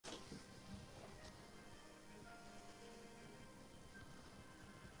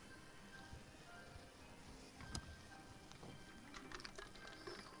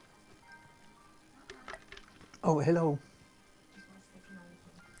Oh, hello.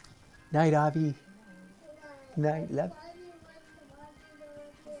 Night, Avi. Night, love.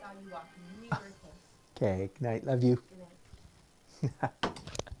 Okay, night, love you.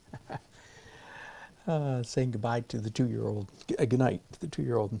 Saying goodbye to the 2-year-old. Good night to the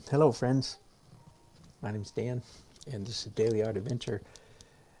 2-year-old. Hello, friends. My name's Dan, and this is Daily Art Adventure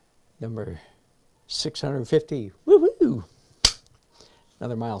number 650. Woohoo!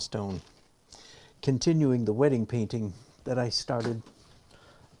 Another milestone. Continuing the wedding painting that I started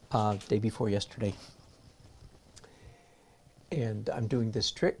day before yesterday. And I'm doing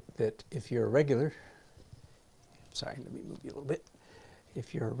this trick that if you're a regular, sorry, let me move you a little bit.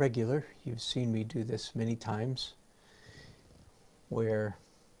 If you're a regular, you've seen me do this many times where,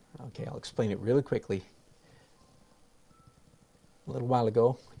 okay, I'll explain it really quickly. A little while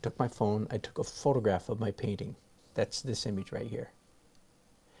ago, I took my phone, I took a photograph of my painting. That's this image right here.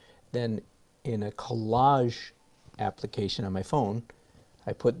 Then in a collage application on my phone,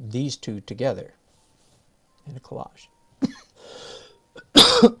 I put these two together in a collage.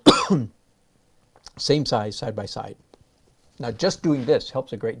 Same size, side by side. Now, just doing this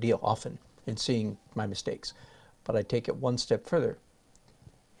helps a great deal often in seeing my mistakes. But I take it one step further.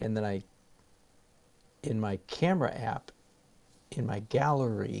 And then in my camera app, in my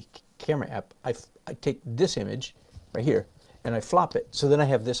gallery camera app, I take this image right here and I flop it. So then I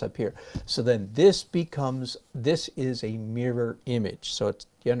have this up here. So then this is a mirror image. So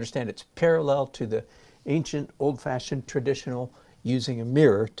you understand it's parallel to the ancient, old-fashioned, traditional using a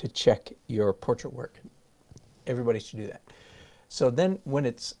mirror to check your portrait work. Everybody should do that. So then when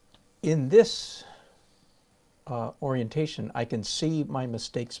it's in this orientation, I can see my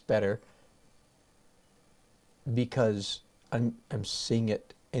mistakes better because I'm seeing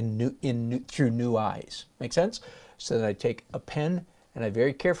it through new eyes. Make sense? So then I take a pen and I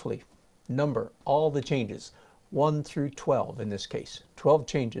very carefully number all the changes, 1 through 12 in this case, 12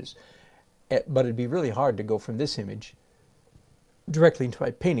 changes. But it'd be really hard to go from this image directly into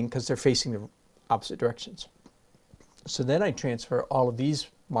my painting because they're facing the opposite directions. So then I transfer all of these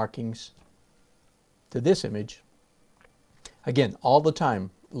markings to this image. Again, all the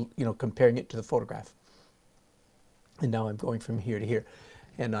time, comparing it to the photograph. And now I'm going from here to here.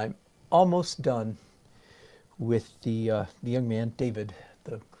 And I'm almost done with the young man, David,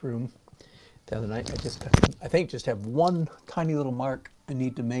 the groom. The other night, I think just have one tiny little mark I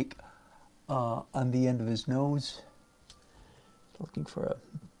need to make on the end of his nose. Looking for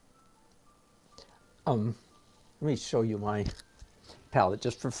a... let me show you my palette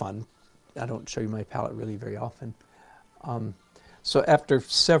just for fun. I don't show you my palette really very often. So after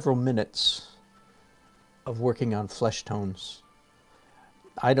several minutes of working on flesh tones,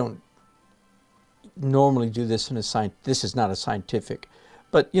 I don't normally do this this is not a scientific,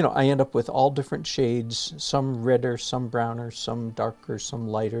 but I end up with all different shades, some redder, some browner, some darker, some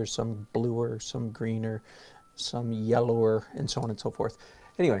lighter, some bluer, some greener, some yellower, and so on and so forth.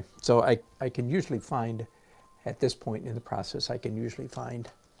 Anyway, so I can usually find, at this point in the process, I can usually find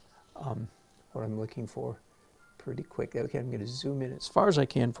what I'm looking for pretty quick. Okay, I'm going to zoom in as far as I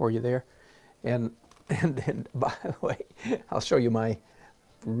can for you there. And then, by the way, I'll show you my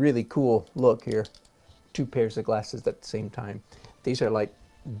really cool look here. 2 pairs of glasses at the same time. These are like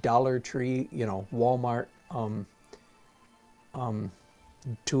Dollar Tree, Walmart, 2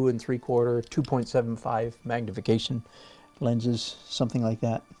 3/4, 2.75 magnification lenses, something like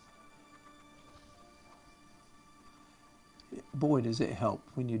that. Boy, does it help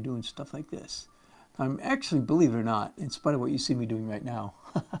when you're doing stuff like this. I'm actually, believe it or not, in spite of what you see me doing right now,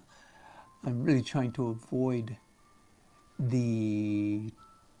 I'm really trying to avoid the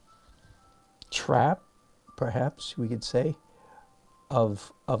trap, perhaps we could say,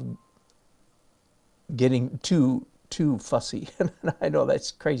 of getting too fussy. I know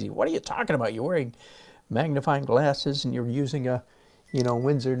that's crazy. What are you talking about? You're wearing magnifying glasses and you're using a,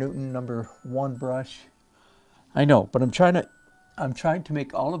 Winsor Newton #1 brush. I know, but I'm trying to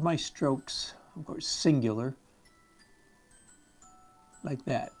make all of my strokes, of course, singular, like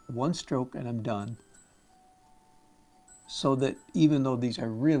that. 1 stroke and I'm done. So that even though these are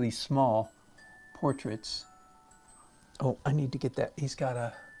really small portraits, oh, I need to get that. He's got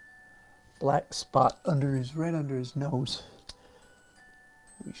a black spot right under his nose.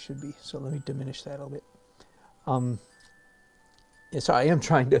 We should be. So let me diminish that a little bit. So I am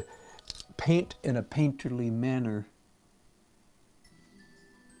trying to paint in a painterly manner,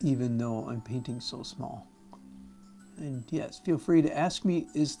 even though I'm painting so small. And yes, feel free to ask me,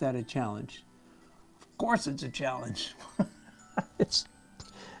 is that a challenge? Of course it's a challenge.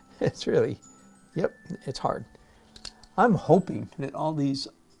 It's really, yep, it's hard. I'm hoping that all these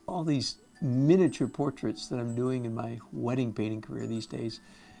miniature portraits that I'm doing in my wedding painting career these days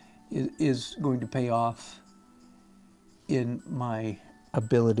is going to pay off in my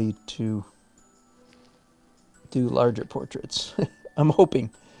ability to do larger portraits. I'm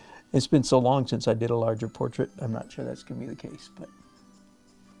hoping. It's been so long since I did a larger portrait. I'm not sure that's going to be the case, but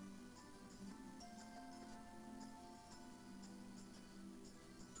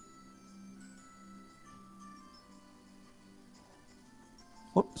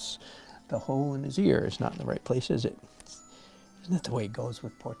whoops, the hole in his ear is not in the right place, is it? Isn't that the way it goes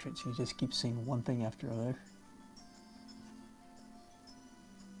with portraits? You just keep seeing one thing after another.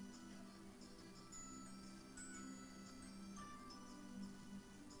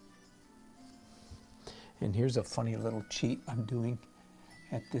 And here's a funny little cheat I'm doing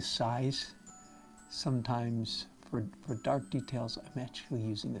at this size. Sometimes for dark details, I'm actually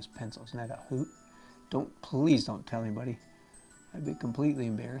using this pencil. Isn't that a hoot? Please don't tell anybody. I'd be completely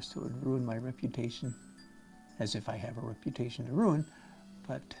embarrassed. It would ruin my reputation, as if I have a reputation to ruin,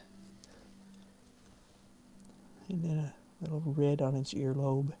 but... And then a little red on its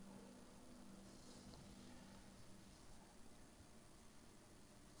earlobe.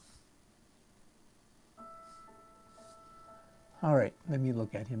 All right, let me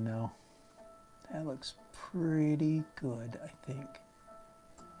look at him now. That looks pretty good, I think.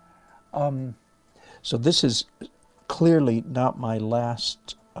 So this is clearly not my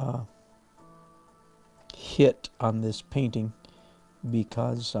last hit on this painting,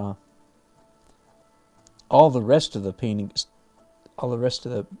 because all the rest of the paintings, all the rest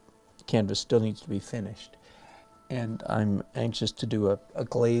of the canvas still needs to be finished. And I'm anxious to do a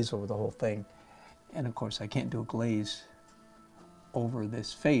glaze over the whole thing. And of course I can't do a glaze over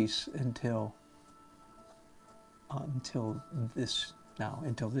this face until this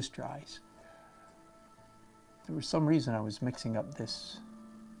dries. There was some reason I was mixing up this.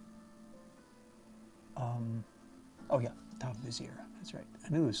 Oh yeah, top of his ear. That's right. I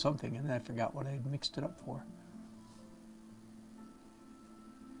knew it was something, and then I forgot what I had mixed it up for.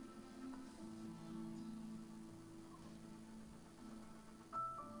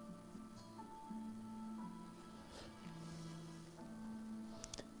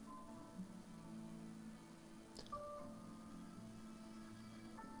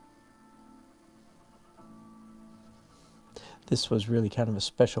 This was really kind of a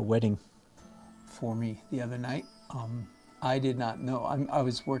special wedding for me the other night. I did not know. I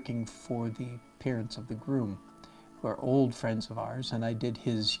was working for the parents of the groom, who are old friends of ours, and I did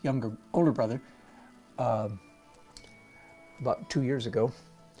his older brother about 2 years ago.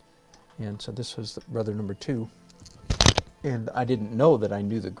 And so this was brother number 2. And I didn't know that I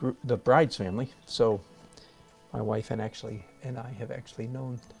knew the bride's family. So my wife and I have actually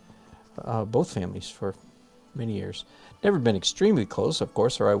known both families for many years. Never been extremely close, of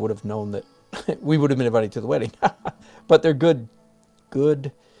course, or I would have known that we would have been invited to the wedding. But they're good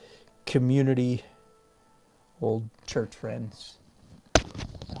community, old church friends.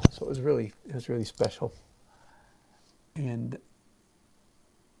 So it was really special. And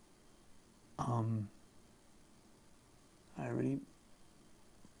I really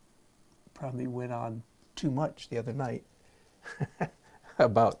probably went on too much the other night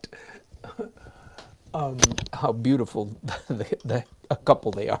about how beautiful a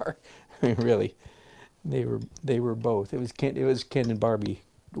couple they are. I mean, really, they were both. It was Ken and Barbie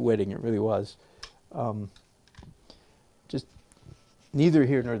wedding. It really was. Just neither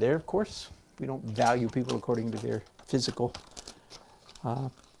here nor there, of course. We don't value people according to their physical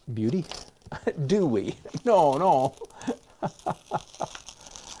beauty, do we? No.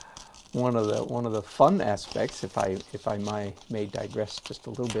 One of the fun aspects, if I may digress just a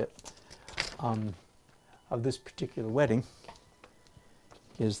little bit, of this particular wedding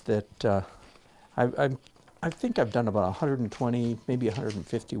is that I think I've done about 120, maybe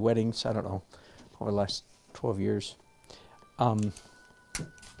 150 weddings, I don't know, over the last 12 years. And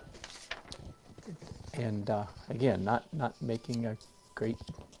again, not making a great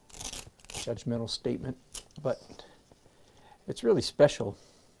judgmental statement, but it's really special.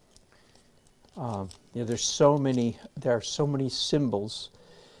 There are so many symbols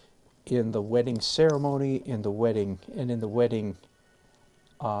in the wedding ceremony, in the wedding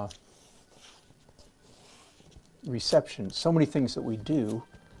reception. So many things that we do,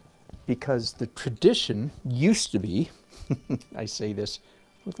 because the tradition used to be, I say this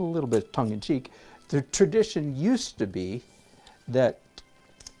with a little bit of tongue-in-cheek, the tradition used to be that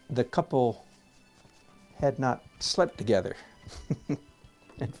the couple had not slept together.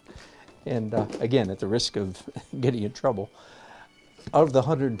 And again, at the risk of getting in trouble, out of the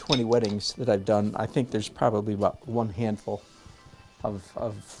 120 weddings that I've done, I think there's probably about one handful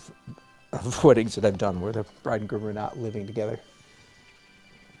of of weddings that I've done where the bride and groom are not living together.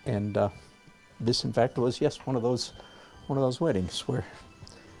 And this, in fact, was, yes, one of those weddings where,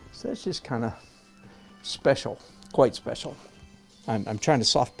 so that's just kind of special, quite special. I'm trying to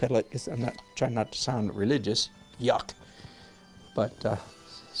soft pedal it because I'm not trying not to sound religious, yuck, but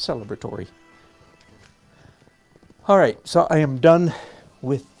celebratory. All right, so I am done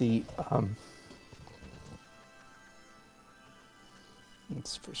with the,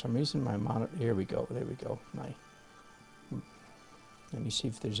 it's, for some reason my monitor, here we go, there we go. Let me see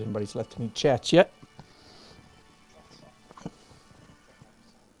if there's anybody's left any chats yet.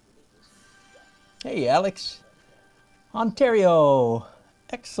 Hey, Alex. Ontario.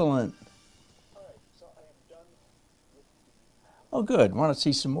 Excellent. Oh, good. Want to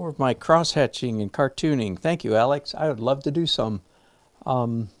see some more of my cross-hatching and cartooning. Thank you, Alex. I would love to do some.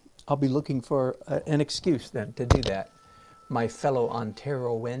 I'll be looking for an excuse then to do that. My fellow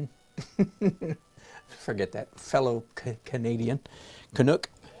Ontarioan. Forget that. Fellow Canadian. Canuck.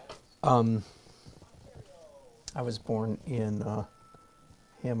 I was born in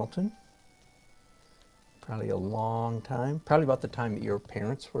Hamilton. Probably a long time. Probably about the time that your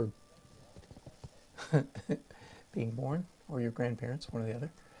parents were being born, or your grandparents, one or the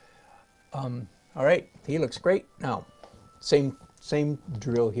other. All right, he looks great. Now, same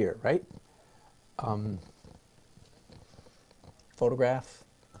drill here, right? Photograph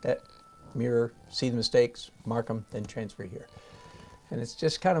that mirror, see the mistakes, mark them, then transfer here. And it's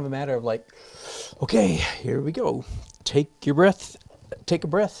just kind of a matter of like, okay, here we go. Take a breath,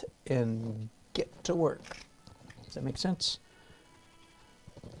 and get to work. Does that make sense?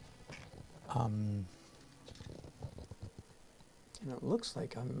 And it looks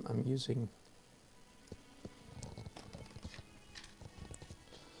like I'm using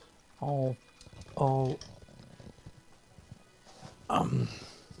all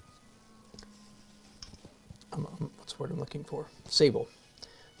what's the word I'm looking for? Sable.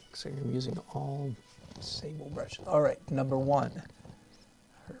 Looks like I'm using all sable brushes. All right, number one.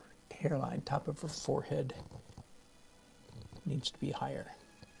 Her hairline, top of her forehead, needs to be higher.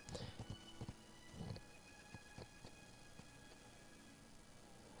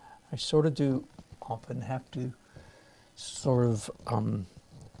 I sort of do often have to sort of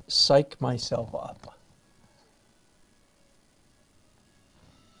psych myself up.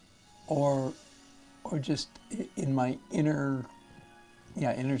 Or just in my inner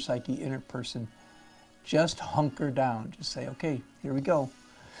psyche, inner person, just hunker down. Just say, okay, here we go.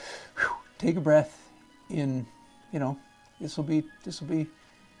 Whew, take a breath in, this will be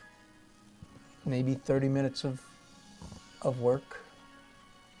maybe 30 minutes of work.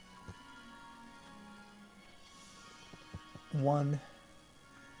 1,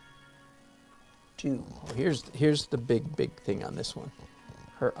 2. Oh, here's the big thing on this one.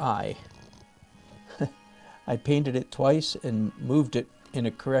 Her eye. I painted it twice and moved it in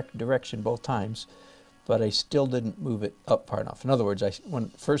a correct direction both times, but I still didn't move it up far enough. In other words,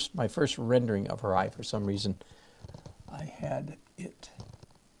 my first rendering of her eye, for some reason, I had it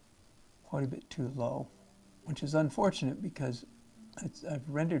quite a bit too low, which is unfortunate because I've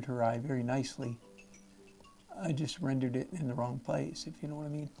rendered her eye very nicely. I just rendered it in the wrong place, if you know what I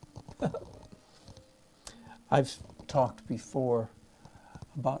mean. I've talked before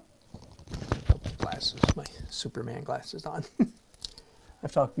about glasses, my Superman glasses on.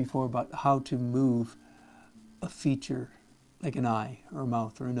 I've talked before about how to move a feature like an eye or a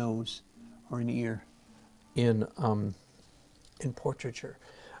mouth or a nose or an ear in portraiture.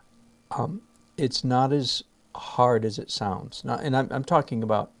 It's not as hard as it sounds. And I'm talking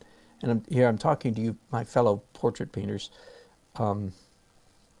about, and I'm talking to you, my fellow portrait painters,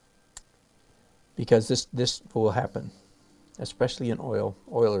 because this will happen, especially in oil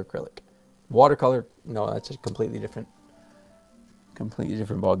or acrylic. Watercolor, no, that's a completely different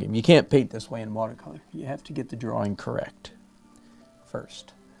ballgame. You can't paint this way in watercolor. You have to get the drawing correct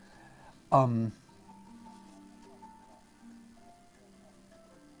first.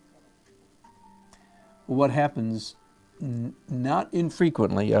 What happens, not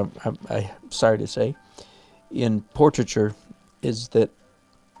infrequently, I'm sorry to say, in portraiture, is that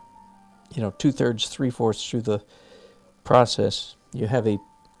 2/3, 3/4 through the process, you have a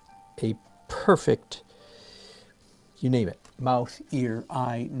perfect, you name it, mouth, ear,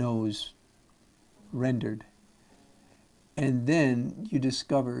 eye, nose rendered. And then you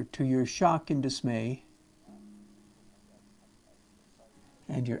discover, to your shock and dismay,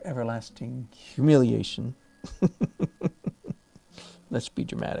 and your everlasting humiliation, let's be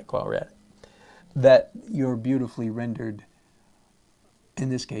dramatic while we're at it, that your beautifully rendered, in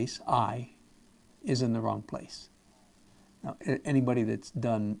this case, eye, is in the wrong place. Now, anybody that's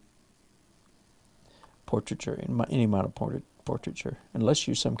done portraiture, any amount of portraiture, unless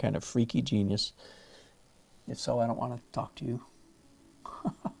you're some kind of freaky genius. If so, I don't want to talk to you.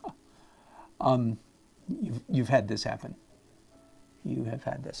 You've had this happen. You have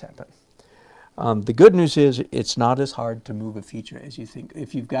had this happen. The good news is it's not as hard to move a feature as you think.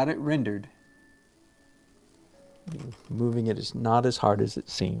 If you've got it rendered, moving it is not as hard as it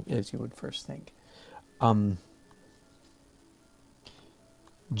seems, as you would first think.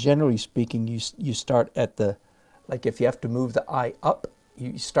 Generally speaking, you start at the, like if you have to move the eye up,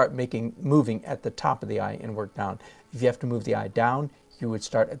 you start moving at the top of the eye and work down. If you have to move the eye down, you would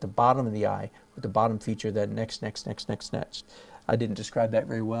start at the bottom of the eye with the bottom feature, then next. I didn't describe that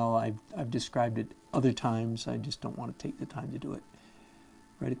very well. I've described it other times. I just don't want to take the time to do it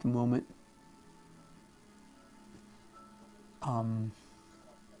right at the moment. I'm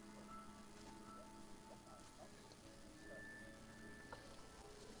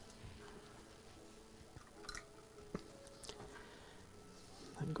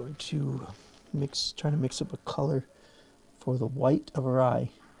going to try to mix up a color for the white of her eye.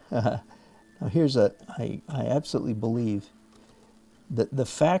 Now here's I absolutely believe that the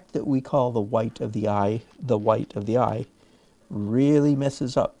fact that we call the white of the eye really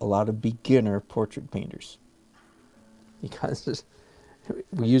messes up a lot of beginner portrait painters, because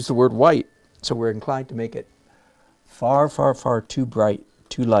we use the word white, so we're inclined to make it far too bright,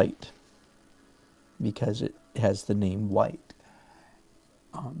 too light, because it has the name white.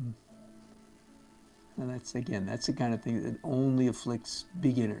 And that's the kind of thing that only afflicts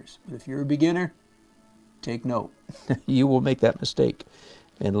beginners. But if you're a beginner, take note. You will make that mistake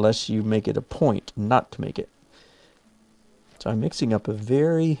unless you make it a point not to make it. So I'm mixing up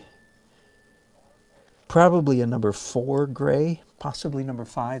probably a number 4 gray, possibly number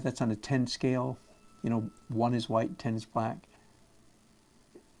 5. That's on a 10 scale. 1 is white, 10 is black.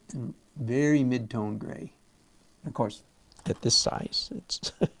 And very mid-tone gray. Of course, at this size,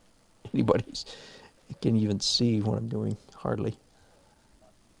 it's anybody's. You can't even see what I'm doing, hardly.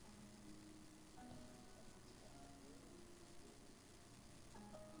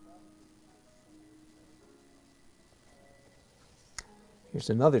 Here's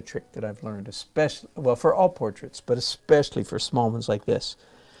another trick that I've learned, especially, well, for all portraits, but especially for small ones like this.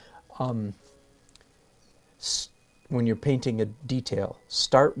 When you're painting a detail,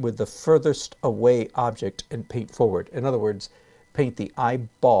 start with the furthest away object and paint forward. In other words, paint the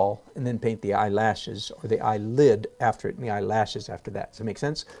eyeball and then paint the eyelashes, or the eyelid after it and the eyelashes after that. Does that make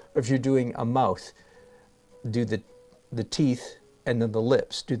sense? Or if you're doing a mouth, do the teeth and then the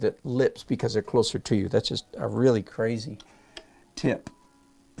lips. Do the lips because they're closer to you. That's just a really crazy tip.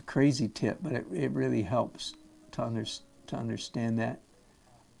 A crazy tip, but it really helps to understand that.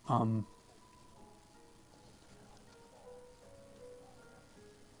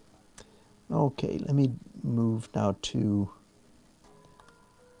 Okay, let me move now to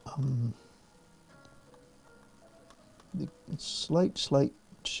the slight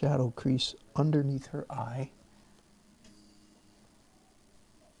shadow crease underneath her eye.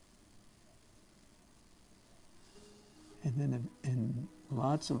 And then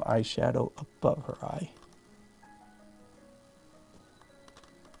lots of eyeshadow above her eye.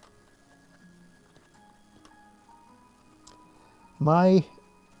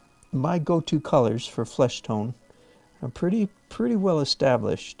 My go-to colors for flesh tone are pretty well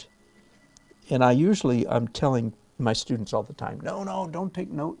established, and I'm telling my students all the time, no, don't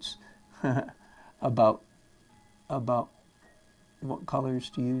take notes about what colors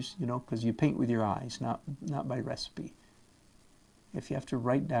to use, because you paint with your eyes, not by recipe. If you have to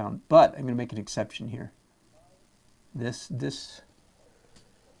write down, but I'm going to make an exception here. This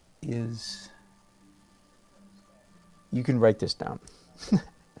is, you can write this down.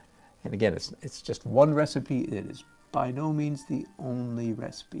 And again, it's just one recipe. It is by no means the only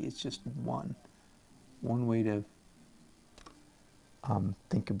recipe. It's just one way to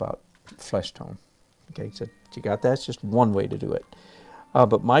think about flesh tone. Okay, so you got that? It's just one way to do it.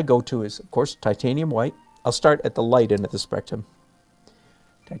 But my go-to is, of course, titanium white. I'll start at the light end of the spectrum.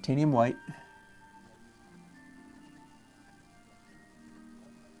 Titanium white.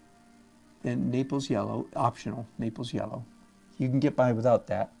 Then Naples yellow, optional, Naples yellow. You can get by without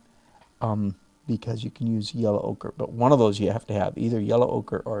that. Because you can use yellow ochre, but one of those you have to have, either yellow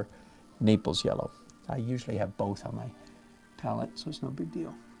ochre or Naples yellow. I usually have both on my palette, so it's no big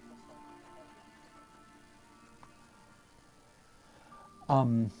deal.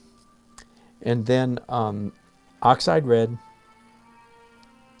 And then oxide red,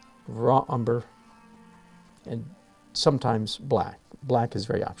 raw umber, and sometimes black. Black is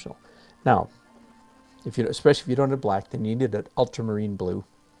very optional. Now, especially if you don't have black, then you need an ultramarine blue.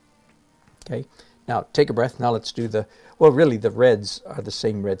 Okay. Now, take a breath. Now let's do the, well, really the reds are the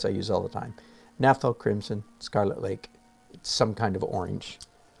same reds I use all the time. Naphthol Crimson, Scarlet Lake, some kind of orange.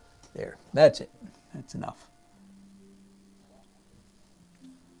 There, that's it. That's enough.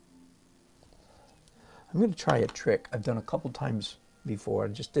 I'm going to try a trick I've done a couple times before. I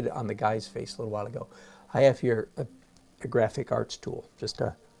just did it on the guy's face a little while ago. I have here a graphic arts tool, just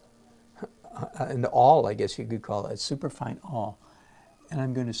an awl, I guess you could call it, a superfine awl. And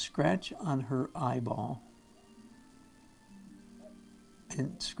I'm going to scratch on her eyeball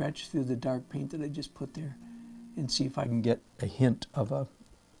and scratch through the dark paint that I just put there and see if I can get a hint of a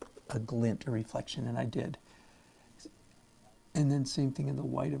glint, a reflection, and I did. And then same thing in the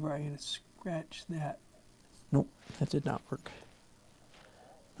white of her eye, I'm going to scratch that. Nope, that did not work.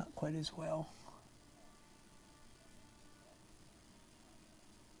 Not quite as well.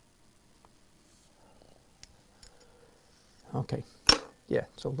 Okay, yeah,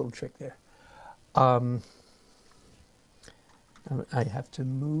 so a little trick there. I have to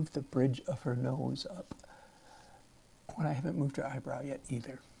move the bridge of her nose up when I haven't moved her eyebrow yet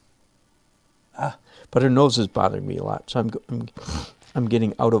either. But her nose is bothering me a lot, so I'm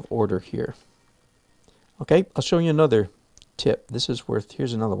getting out of order here. Okay, I'll show you another tip. This is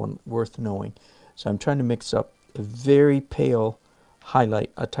here's another one worth knowing. So I'm trying to mix up a very pale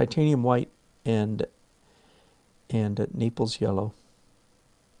highlight, a titanium white and a Naples yellow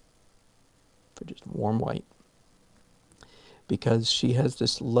for just warm white, because she has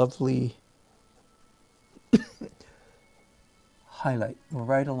this lovely highlight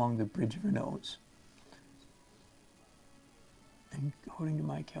right along the bridge of her nose. And according to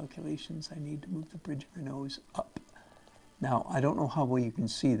my calculations, I need to move the bridge of her nose up. Now, I don't know how well you can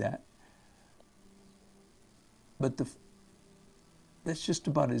see that, but that's just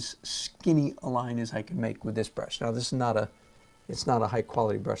about as skinny a line as I can make with this brush. Now, this is it's not a high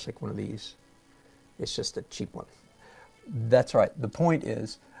quality brush like one of these. It's just a cheap one. That's right. The point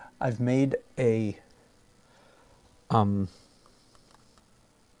is, I've made I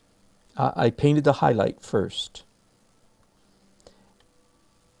painted the highlight first,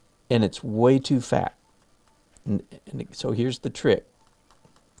 and it's way too fat. And so here's the trick.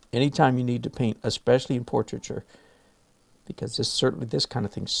 Anytime you need to paint, especially in portraiture, because this kind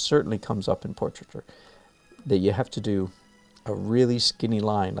of thing certainly comes up in portraiture, that you have to do a really skinny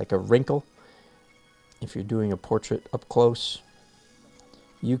line, like a wrinkle. If you're doing a portrait up close,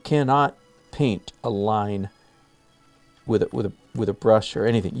 you cannot paint a line with a brush or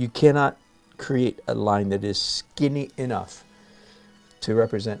anything. You cannot create a line that is skinny enough to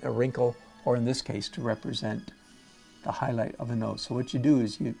represent a wrinkle, or in this case, to represent the highlight of a nose. So what you do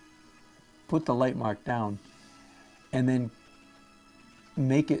is you put the light mark down and then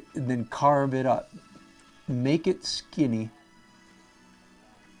carve it up. Make it skinny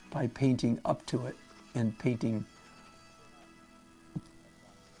by painting up to it and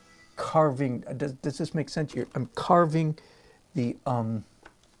carving. Does this make sense here? I'm carving the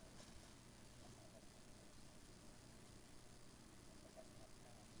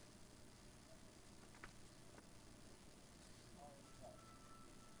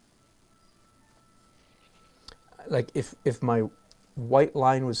like if my white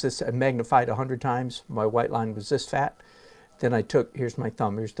line was this, magnified 100 times, my white line was this fat, then I took, here's my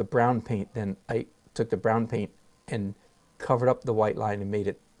thumb, here's the brown paint, then I took the brown paint and covered up the white line and made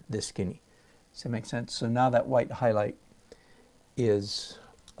it this skinny. Does that make sense? So now that white highlight is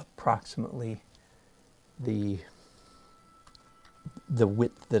approximately the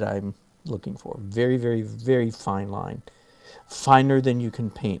width that I'm looking for. Very, very, very fine line. Finer than you can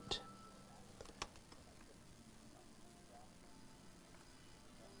paint.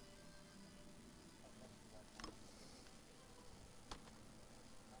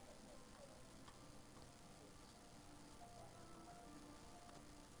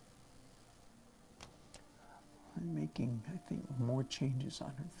 I'm making, I think, more changes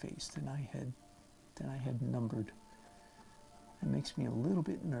on her face than I had numbered. It makes me a little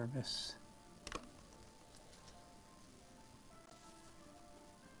bit nervous.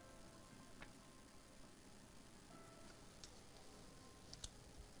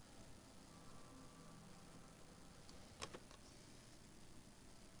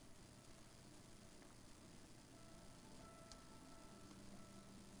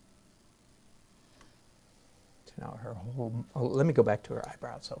 Now her whole, oh, let me go back to her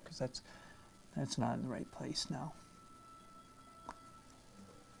eyebrows, though, because that's not in the right place now.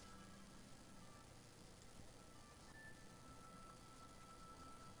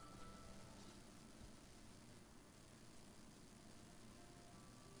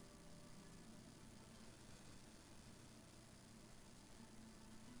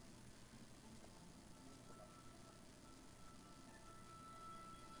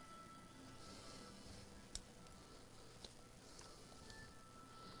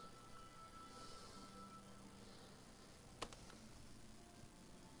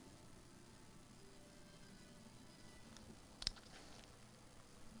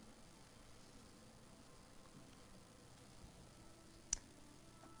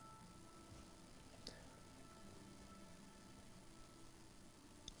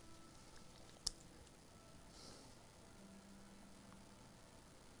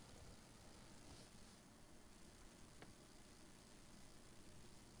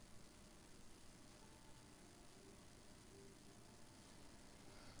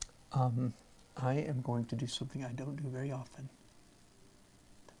 I am going to do something I don't do very often,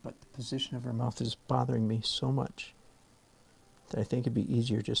 but the position of her mouth is bothering me so much that I think it'd be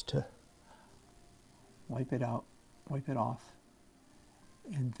easier just to wipe it out, wipe it off,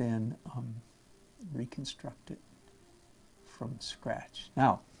 and then reconstruct it from scratch.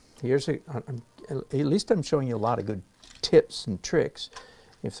 Now, here's at least I'm showing you a lot of good tips and tricks.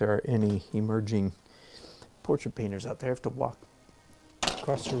 If there are any emerging portrait painters out there, I have to walk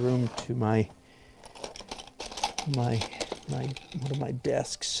across the room to one of my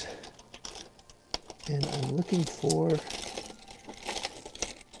desks, and I'm looking for.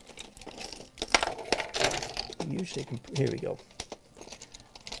 Usually, here we go.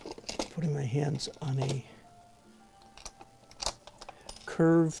 Putting my hands on a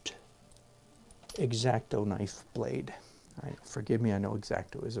curved X-Acto knife blade. Forgive me, I know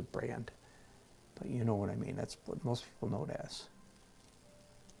X-Acto is a brand, but you know what I mean. That's what most people know it as.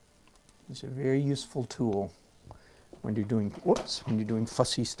 It's a very useful tool when you're doing, when you're doing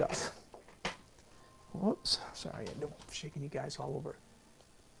fussy stuff. Whoops, sorry, I'm shaking you guys all over.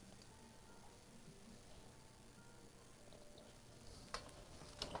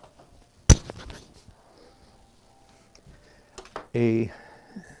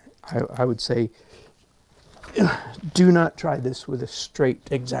 I would say, do not try this with a straight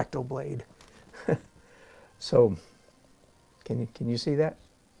X-Acto blade. So, can you see that?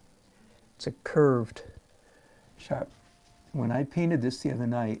 It's a curved, sharp. When I painted this the other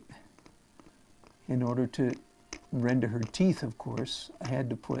night, in order to render her teeth, of course, I had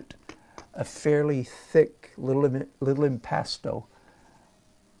to put a fairly thick, little impasto,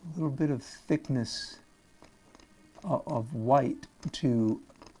 a little bit of thickness of white to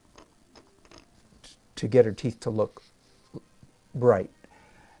get her teeth to look bright.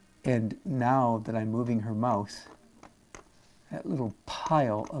 And now that I'm moving her mouth, that little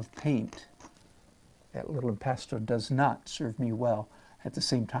pile of paint, that little impasto does not serve me well. At the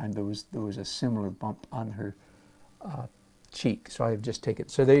same time, there was a similar bump on her cheek, so I've just taken.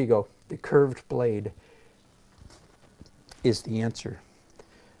 So there you go. The curved blade is the answer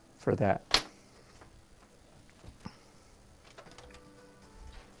for that.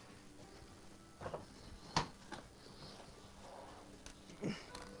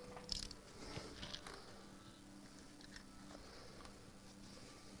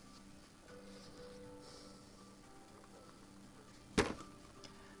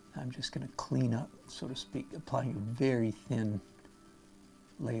 I'm just going to clean up, so to speak, applying a very thin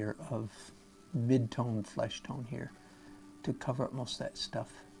layer of mid-tone flesh tone here to cover up most of that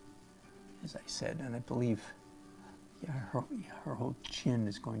stuff, as I said. And I believe, yeah, her whole chin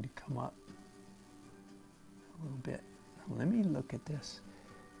is going to come up a little bit. Let me look at this.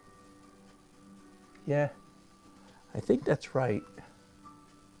 Yeah, I think that's right.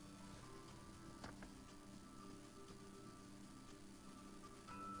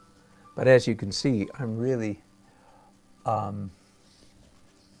 But as you can see, I'm really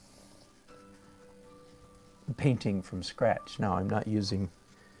painting from scratch. Now, I'm not using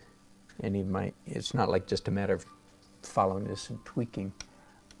any of my, it's not like just a matter of following this and tweaking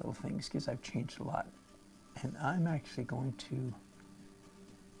little things, because I've changed a lot. And I'm actually going to,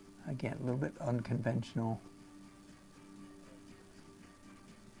 again, a little bit unconventional.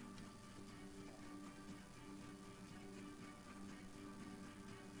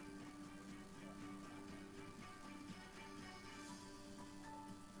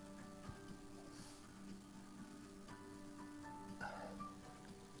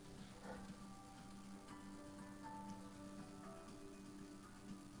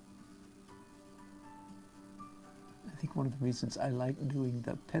 I think one of the reasons I like doing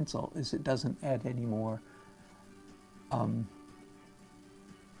the pencil is it doesn't add any more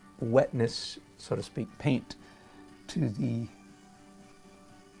wetness, so to speak, paint to the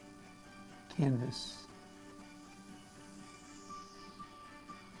canvas.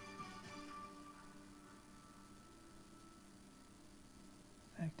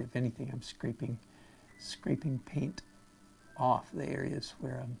 In fact, if anything, I'm scraping paint off the areas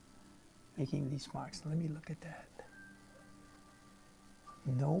where I'm making these marks. Let me look at that.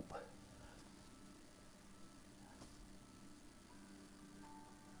 Nope.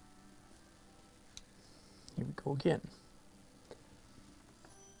 Here we go again.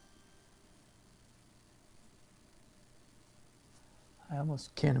 I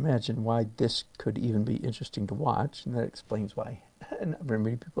almost can't imagine why this could even be interesting to watch, and that explains why not very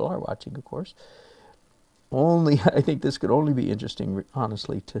many people are watching, of course. I think this could only be interesting,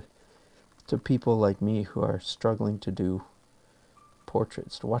 honestly, to people like me who are struggling to do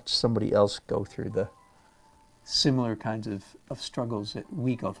portraits, to watch somebody else go through the similar kinds of struggles that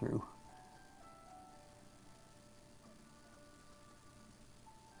we go through.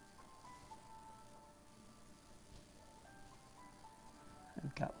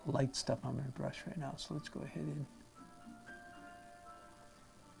 I've got light stuff on my brush right now, so let's go ahead and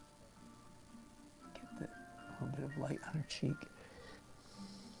get that little bit of light on her cheek.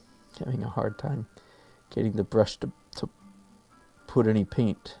 Having a hard time getting the brush to put any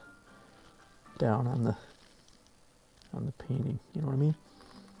paint down on the painting. You know what I mean?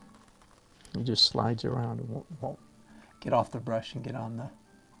 It just slides around and won't get off the brush and get on the.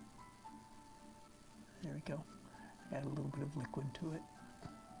 There we go. Add a little bit of liquid to it.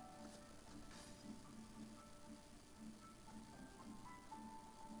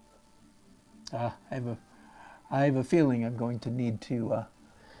 I have a feeling I'm going to need to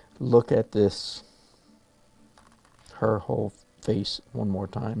look at her whole face one more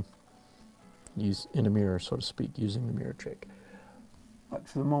time, use in a mirror, so to speak, using the mirror trick. But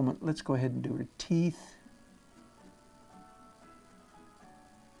for the moment, let's go ahead and do her teeth.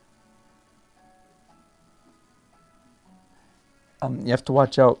 You have to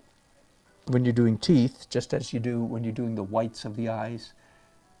watch out when you're doing teeth, just as you do when you're doing the whites of the eyes.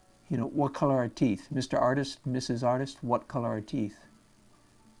 You know, what color are teeth? Mr. Artist, Mrs. Artist, what color are teeth?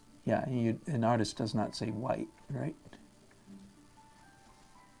 Yeah, an artist does not say white, right?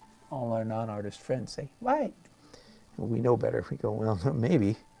 All our non-artist friends say white. Well, we know better. We go, well,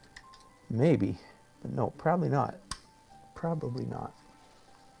 maybe, but no, probably not. Probably not.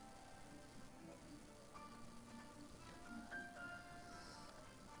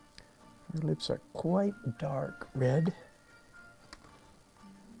 Her lips are quite dark red.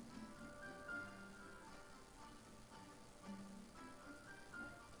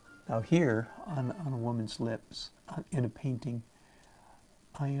 Now here, on a woman's lips, in a painting,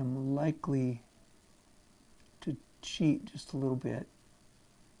 I am likely to cheat just a little bit.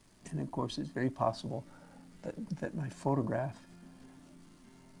 And of course, it's very possible that my photograph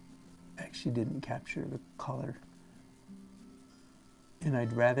actually didn't capture the color. And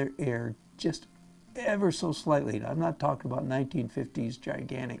I'd rather err just ever so slightly. Now, I'm not talking about 1950s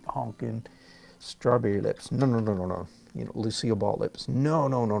gigantic honking strawberry lips. No, no, no, no, no. You know, Lucille Ball lips. No,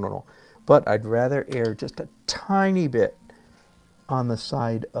 no, no, no, no. But I'd rather err just a tiny bit on the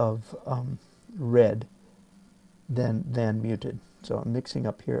side of red than muted. So I'm mixing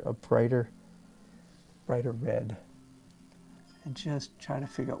up here a brighter red, and just trying to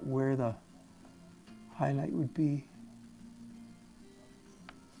figure out where the highlight would be.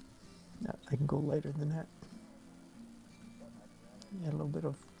 No, I can go lighter than that. Add a little bit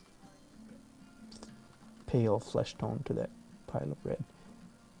of pale flesh tone to that pile of red.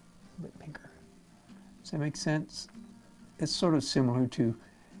 A bit pinker. Does that make sense? It's sort of similar to, you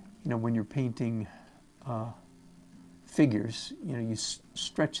know, when you're painting figures, you know, you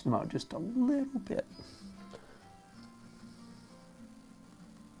stretch them out just a little bit.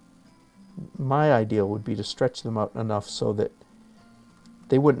 My ideal would be to stretch them out enough so that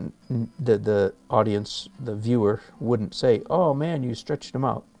they wouldn't, the audience, the viewer wouldn't say, "Oh man, you stretched them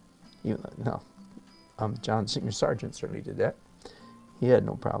out." No, John Singer Sargent certainly did that. He had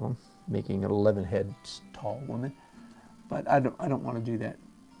no problem making an 11 heads tall woman, but I don't want to do that.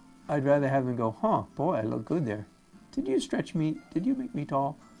 I'd rather have them go, "Huh, boy, I look good there. Did you stretch me? Did you make me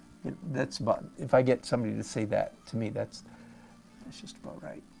tall?" You know, that's about. If I get somebody to say that to me, that's just about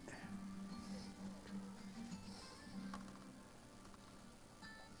right.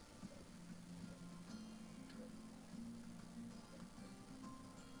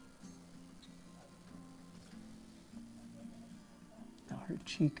 Her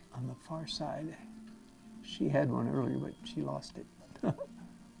cheek on the far side. She had one earlier, but she lost it.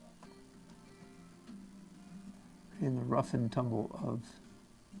 In the rough and tumble of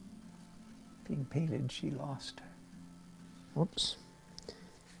being painted, she lost. Whoops.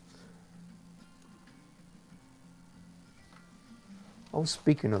 Oh,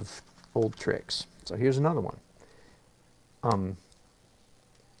 speaking of old tricks, so here's another one.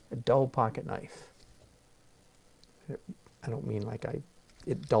 A dull pocket knife. I don't mean like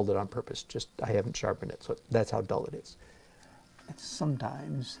it dulled it on purpose, just I haven't sharpened it, so that's how dull it is.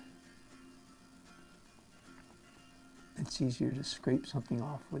 Sometimes it's easier to scrape something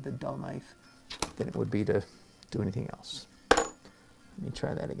off with a dull knife than it would be to do anything else. Let me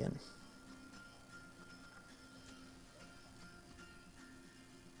try that again.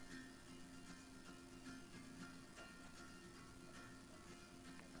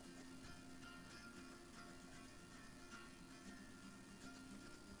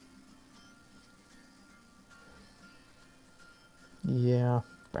 Yeah,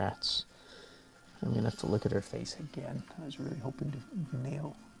 rats. I'm going to have to look at her face again. I was really hoping to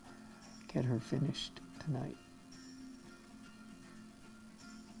get her finished tonight.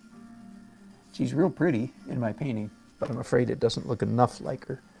 She's real pretty in my painting, but I'm afraid it doesn't look enough like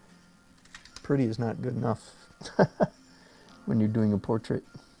her. Pretty is not good enough when you're doing a portrait.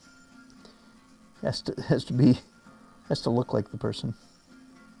 Has to look like the person.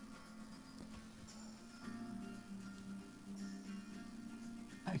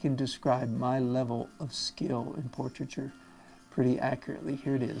 I can describe my level of skill in portraiture pretty accurately.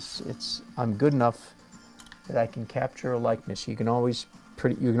 Here it is. I'm good enough that I can capture a likeness. You can always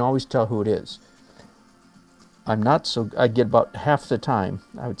tell who it is. I get about half the time,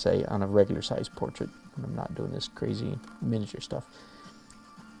 I would say, on a regular size portrait when I'm not doing this crazy miniature stuff.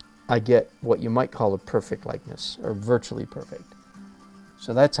 I get what you might call a perfect likeness, or virtually perfect.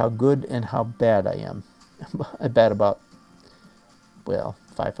 So that's how good and how bad I am. I bat about, well,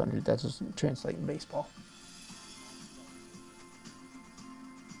 500. That doesn't translate in baseball.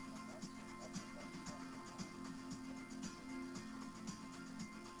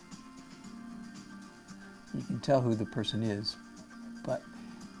 You can tell who the person is, but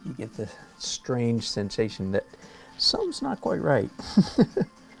you get the strange sensation that something's not quite right.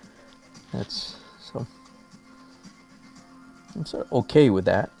 So I'm sort of okay with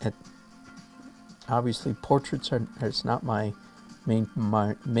that. Obviously, portraits it's not my main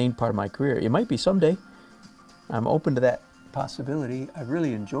part of my career. It might be someday. I'm open to that possibility. I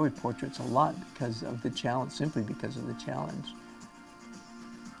really enjoyed portraits a lot because of the challenge, simply because of the challenge.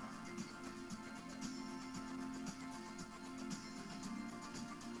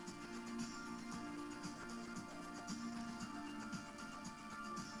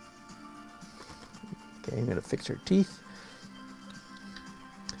 Okay, I'm going to fix her teeth.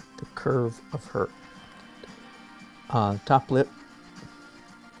 The curve of her top lip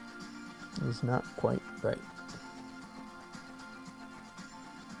is not quite right.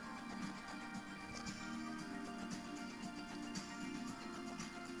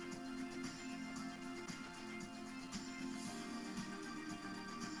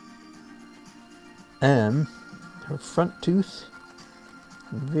 And her front tooth,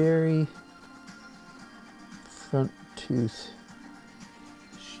 very front tooth,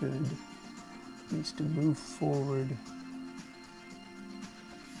 needs to move forward,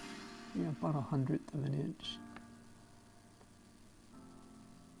 about 1/100 of an inch.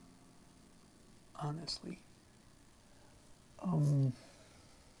 Honestly.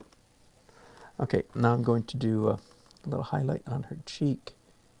 Okay, now I'm going to do a little highlight on her cheek.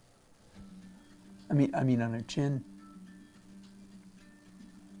 I mean on her chin.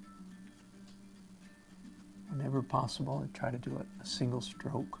 Whenever possible, I try to do a single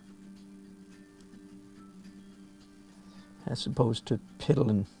stroke, as opposed to piddle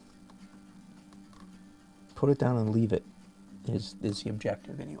and put it down and leave it is the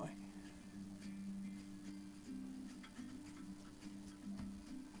objective anyway.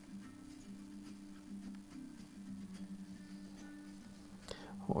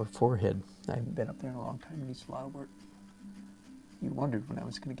 Or forehead. I haven't been up there in a long time. It needs a lot of work. You wondered when I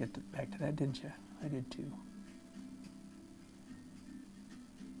was going to get back to that, didn't you? I did too.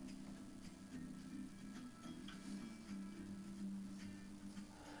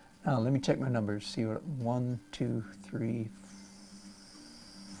 Now let me check my numbers. See what 1, 2, 3,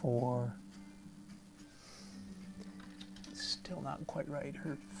 4. Still not quite right.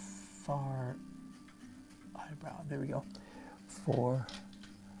 Her far eyebrow. There we go. 4,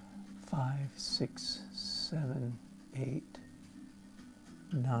 5, 6, 7, 8,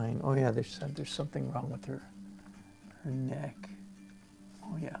 9. Oh yeah, there's something wrong with her neck.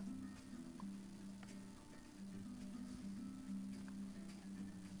 Oh yeah.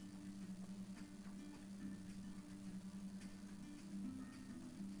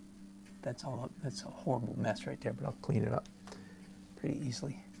 That's a horrible mess right there, but I'll clean it up pretty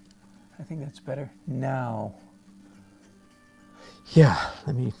easily. I think that's better. Now, yeah,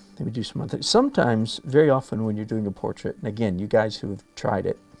 let me do some other. Sometimes, very often when you're doing a portrait, and again, you guys who have tried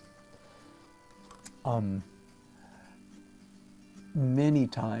it, many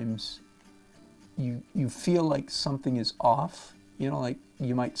times you feel like something is off. Like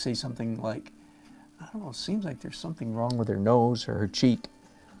you might say something like, I don't know, it seems like there's something wrong with her nose or her cheek.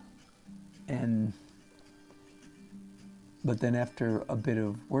 But then after a bit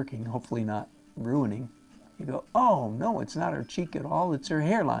of working, hopefully not ruining, you go, oh no, it's not her cheek at all, it's her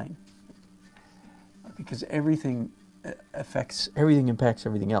hairline. Because everything impacts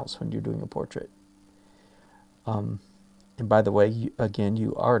everything else when you're doing a portrait. And by the way,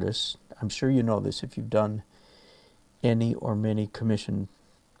 you artists, I'm sure you know this if you've done any or many commissioned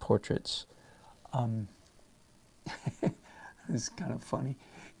portraits. It's kind of funny.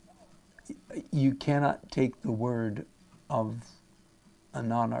 You cannot take the word of a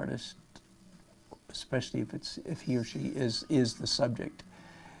non-artist, especially if he or she is the subject.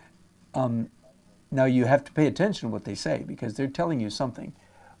 Now you have to pay attention to what they say because they're telling you something,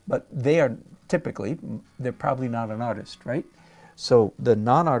 but they're probably not an artist, right? So the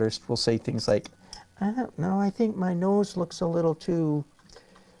non-artist will say things like, I don't know, I think my nose looks a little too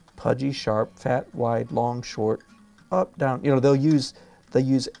pudgy, sharp, fat, wide, long, short, up, down. You know, they'll use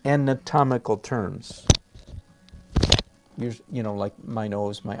anatomical terms. You know, like my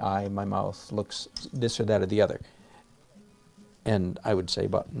nose, my eye, my mouth looks this or that or the other. And I would say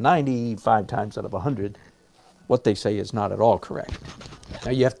about 95 times out of 100, what they say is not at all correct.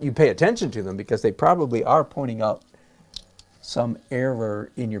 Now you pay attention to them because they probably are pointing out some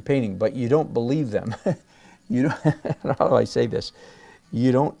error in your painting, but you don't believe them. You don't, how do I say this?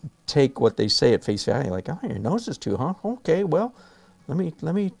 You don't take what they say at face value, like, oh, your nose is too, huh? Okay, well, let me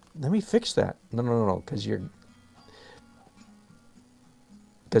fix that. No,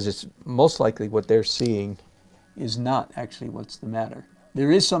 because it's most likely what they're seeing is not actually what's the matter.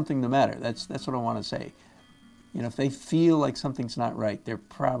 There is something the matter. That's what I want to say. You know, if they feel like something's not right, they're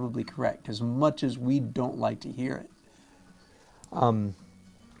probably correct, as much as we don't like to hear it.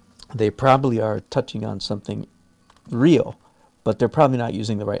 They probably are touching on something real, but they're probably not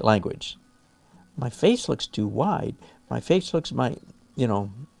using the right language. My face looks too wide. My face looks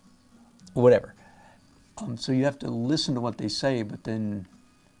whatever. So you have to listen to what they say, but then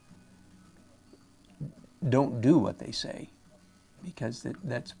don't do what they say, because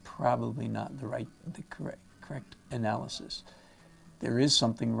that's probably not the correct analysis. There is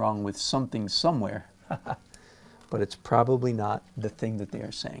something wrong with something somewhere, but it's probably not the thing that they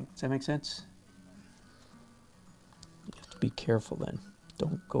are saying. Does that make sense? You have to be careful then.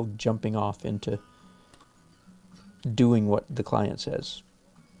 Don't go jumping off into doing what the client says.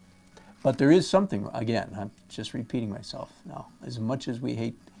 But there is something, again, I'm just repeating myself now. As much as we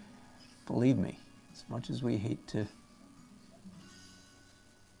hate, believe me, as much as we hate to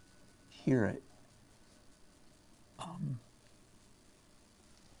hear it,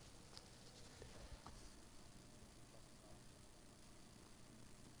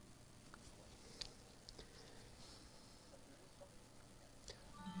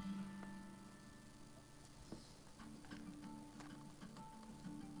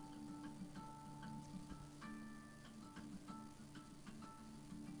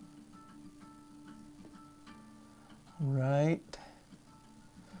 right.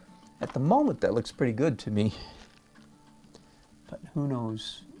 At the moment, that looks pretty good to me. But who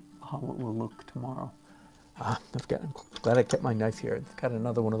knows how it will look tomorrow. I'm glad I kept my knife here. I've got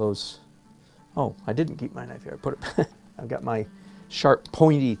another one of those. Oh, I didn't keep my knife here. I put it. I've got my sharp,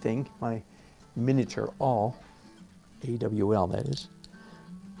 pointy thing, my miniature awl, AWL, that is.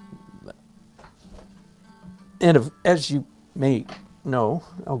 And as you may know,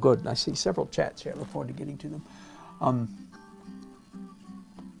 oh, good. I see several chats here. I look forward to getting to them.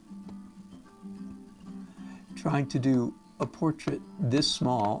 Trying to do a portrait this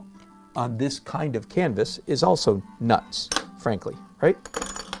small on this kind of canvas is also nuts, frankly, right?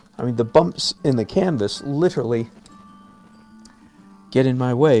 I mean, the bumps in the canvas literally get in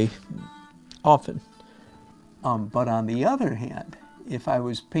my way often. But on the other hand, if I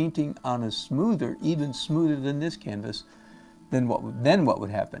was painting on a smoother, even smoother than this canvas, then what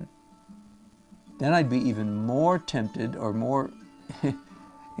would happen? Then I'd be even more tempted or more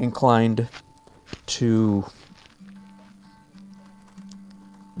inclined to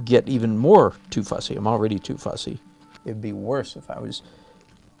get even more too fussy. I'm already too fussy. It'd be worse if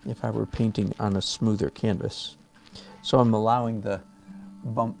I were painting on a smoother canvas. So I'm allowing the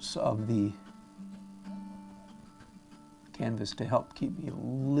bumps of the canvas to help keep me a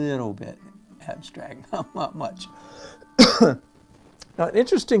little bit abstract, not much. Now, an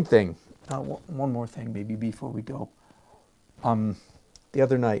interesting thing, one more thing maybe before we go. The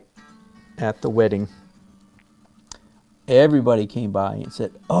other night at the wedding, everybody came by and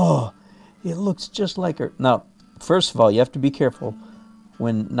said, oh, it looks just like her. Now, first of all, you have to be careful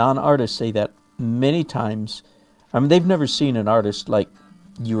when non-artists say that. Many times, I mean, they've never seen an artist like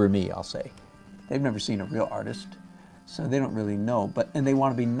you or me, I'll say. They've never seen a real artist, so they don't really know. And they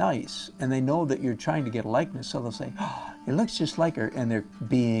want to be nice, and they know that you're trying to get a likeness, so they'll say, oh, it looks just like her, and they're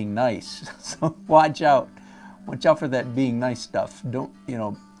being nice. So watch out. Watch out for that being nice stuff. Don't,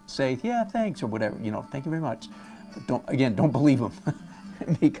 say, yeah, thanks, or whatever, thank you very much. But don't believe them,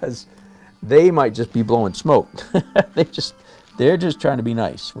 because they might just be blowing smoke. They're just trying to be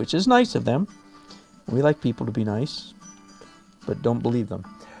nice, which is nice of them. We like people to be nice, but don't believe them.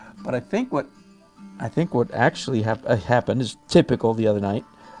 But I think what I think what actually happened is typical the other night.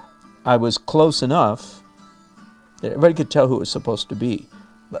 I was close enough that everybody could tell who it was supposed to be.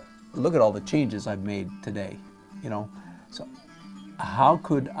 But look at all the changes I've made today, you know. So how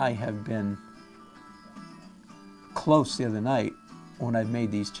could I have been close the other night when I've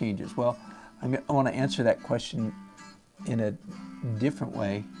made these changes? Well, I want to answer that question in a different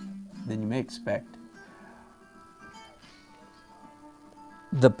way than you may expect.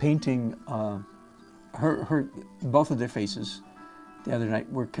 The painting, both of their faces the other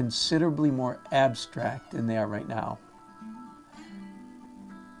night were considerably more abstract than they are right now.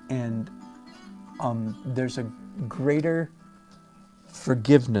 And there's a greater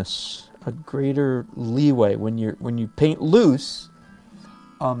forgiveness, a greater leeway when you paint loose.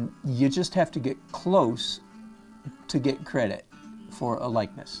 You just have to get close to get credit for a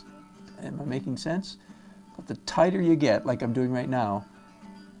likeness. Am I making sense? But the tighter you get, like I'm doing right now,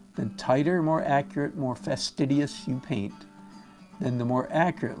 the tighter, more accurate, more fastidious you paint, then the more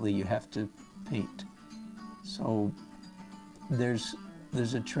accurately you have to paint. So there's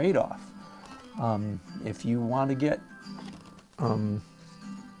a trade-off. If you want to get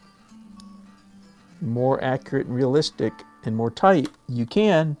more accurate and realistic and more tight, you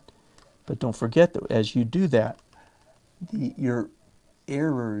can, but don't forget that as you do that, your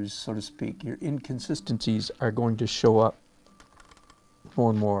errors, so to speak, your inconsistencies are going to show up more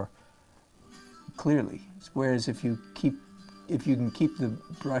and more clearly. Whereas if you can keep the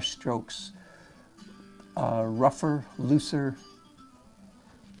brush strokes rougher, looser,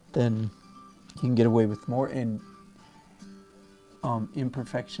 then you can get away with more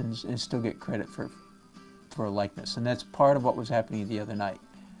imperfections and still get credit for a likeness. And that's part of what was happening the other night.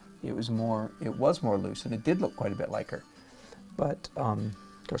 It was more loose, and it did look quite a bit like her. But of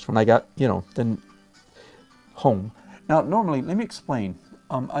course, when I got then home. Now, normally, let me explain.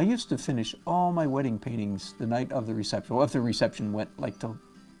 I used to finish all my wedding paintings the night of the reception. Well, if the reception went like till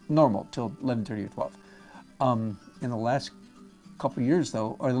 11:30 or 12. In the last couple of years,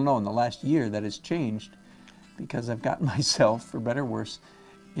 though, or no, in the last year, that has changed because I've gotten myself, for better or worse,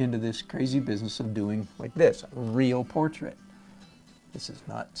 into this crazy business of doing like this, a real portrait. This is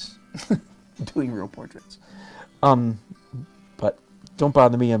nuts, doing real portraits. But don't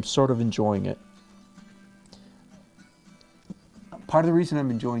bother me, I'm sort of enjoying it. Part of the reason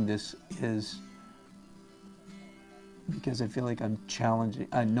I'm enjoying this is because I feel like I'm challenging,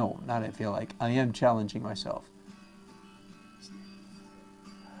 I am challenging myself.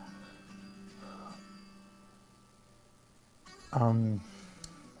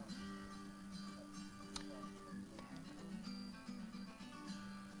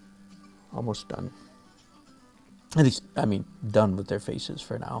 Almost done. At least, done with their faces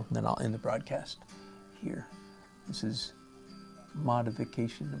for now. And then I'll end the broadcast here. This is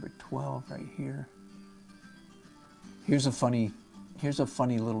modification number 12 right here. Here's a funny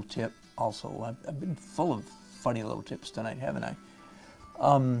little tip. Also, I've been full of funny little tips tonight, haven't I?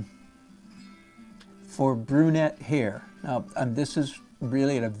 For brunette hair. Now, this is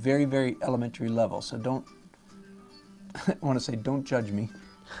really at a very, very elementary level. So don't. I want to say don't judge me.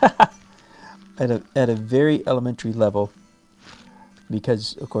 At a very elementary level,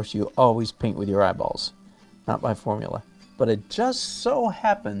 because of course you always paint with your eyeballs, not by formula. But it just so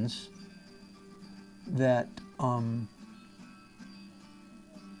happens that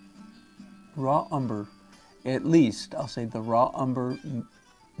raw umber, at least I'll say the raw umber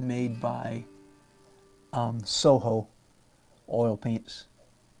made by Soho oil paints,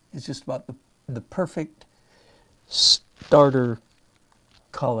 is just about the perfect starter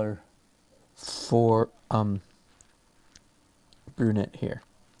color for brunette hair.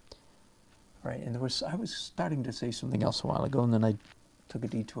 Right, and I was starting to say something else a while ago, and then I took a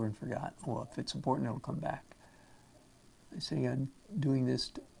detour and forgot. Well, if it's important, it'll come back. I say I'm doing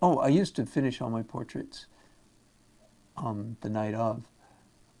this. I used to finish all my portraits the night of,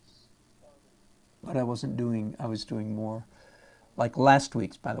 but I wasn't doing. I was doing more, like last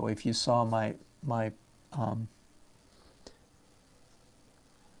week's. By the way, if you saw my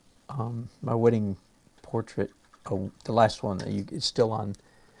wedding portrait, the last one, it's still on.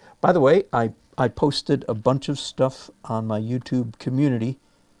 By the way, I posted a bunch of stuff on my YouTube community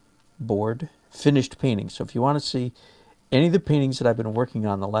board, finished paintings. So if you want to see any of the paintings that I've been working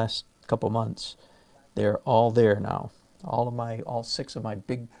on the last couple months, they're all there now. All 6 of my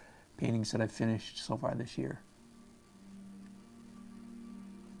big paintings that I've finished so far this year.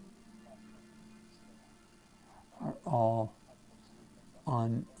 Are all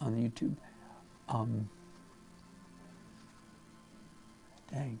on YouTube.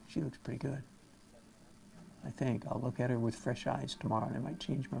 Dang, she looks pretty good. I think I'll look at her with fresh eyes tomorrow, and I might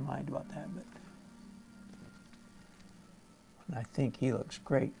change my mind about that. But And I think he looks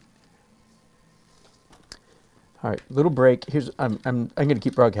great. All right, little break. Here's I'm going to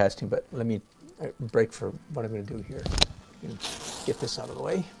keep broadcasting, but let me break for what I'm going to do here. Get this out of the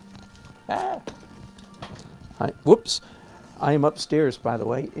way. Ah. Hi, whoops. I am upstairs, by the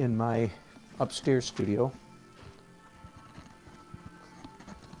way, in my upstairs studio.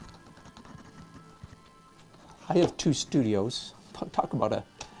 I have 2 studios. Talk about a,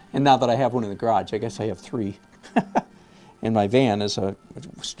 and now that I have one in the garage, I guess I have 3. And my van is a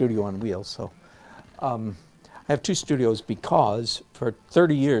studio on wheels. So I have 2 studios because for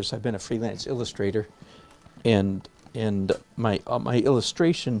 30 years I've been a freelance illustrator, and my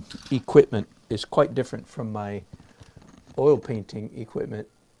illustration equipment is quite different from my oil painting equipment.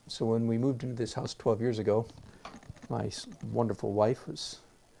 So when we moved into this house 12 years ago, my wonderful wife was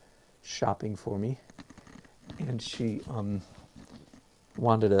shopping for me, and she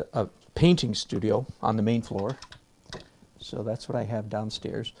wanted a painting studio on the main floor. So that's what I have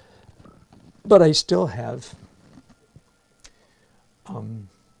downstairs. But I still have my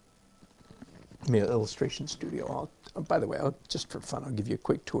illustration studio. By the way, just for fun, I'll give you a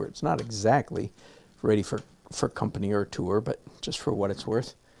quick tour. It's not exactly ready for company or tour, but just for what it's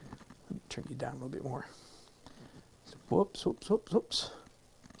worth. Let me turn you down a little bit more. Whoops, whoops, whoops, whoops.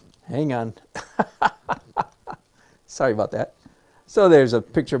 Hang on. Sorry about that. So there's a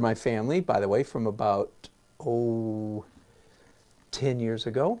picture of my family, by the way, from about, 10 years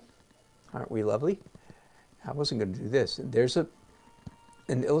ago. Aren't we lovely? I wasn't going to do this. There's an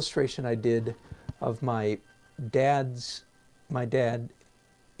illustration I did of my dad,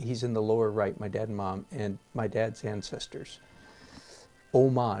 he's in the lower right, my dad and mom, and my dad's ancestors.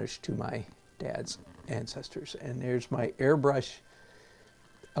 Homage to my dad's ancestors. And there's my airbrush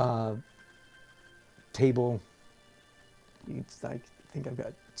table. I think I've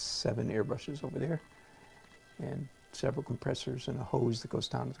got 7 airbrushes over there, and several compressors and a hose that goes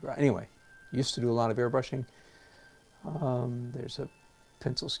down to the ground. Anyway, used to do a lot of airbrushing. There's a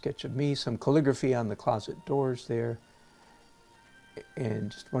pencil sketch of me, some calligraphy on the closet doors there,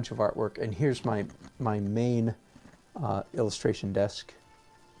 and just a bunch of artwork. And here's my main illustration desk.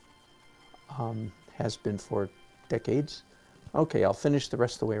 Has been for decades. Okay, I'll finish the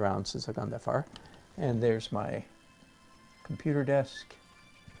rest of the way around since I've gone that far. And there's my computer desk.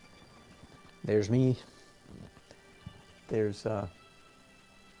 There's me. There's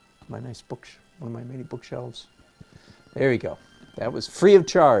my nice book, one of my many bookshelves. There we go. That was free of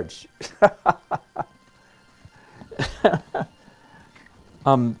charge.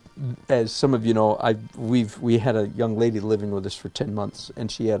 As some of you know, we had a young lady living with us for 10 months,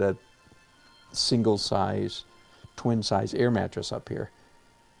 and she had a single-size, twin-size air mattress up here.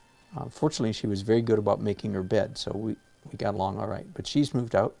 Fortunately, she was very good about making her bed, so we got along all right. But she's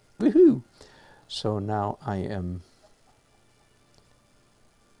moved out. Woohoo! So now I am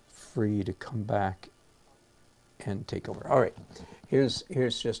free to come back and take over. All right, here's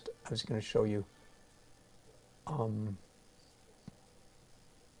just, I was going to show you,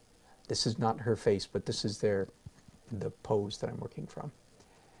 this is not her face, but this is the pose that I'm working from.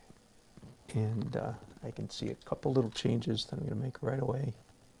 And I can see a couple little changes that I'm going to make right away.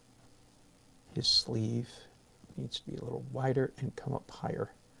 His sleeve needs to be a little wider and come up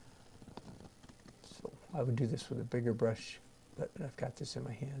higher. So I would do this with a bigger brush, but I've got this in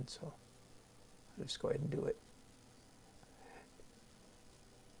my hand, so I'll just go ahead and do it.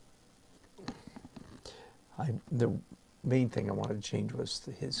 The main thing I wanted to change was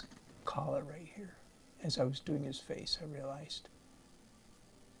his collar right here. As I was doing his face, I realized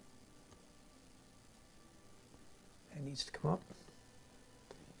it needs to come up.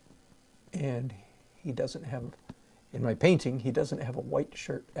 And he doesn't have, in my painting, he doesn't have a white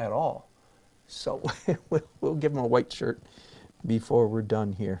shirt at all. So we'll give him a white shirt before we're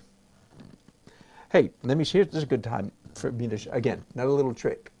done here. Hey, let me share. This is a good time for me to, again, another little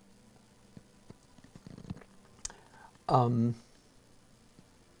trick.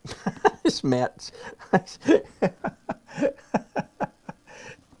 This Matt's.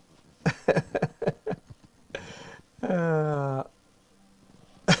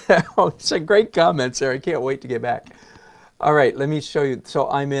 Oh, it's a great comment, Sarah. I can't wait to get back. All right, let me show you. So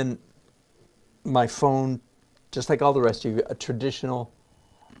I'm in my phone, just like all the rest of you, a traditional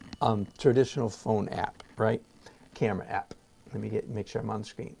phone app, right? Camera app. Let me make sure I'm on the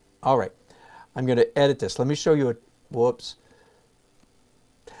screen. All right, I'm going to edit this. Let me show you a, whoops.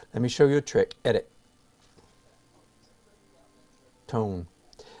 Let me show you a trick. Edit. Tone.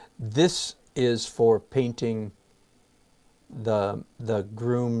 This is for painting the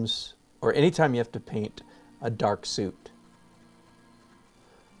grooms, or anytime you have to paint a dark suit.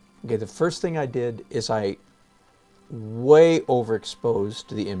 Okay, the first thing I did is I way overexposed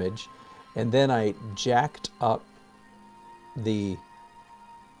the image, and then I jacked up the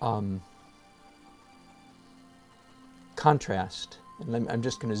contrast. And I'm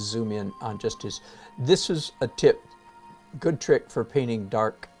just going to zoom in on just his. This is a tip, good trick for painting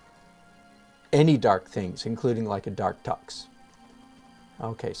dark, any dark things, including like a dark tux.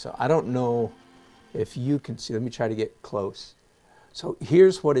 Okay, so I don't know if you can see. Let me try to get close. So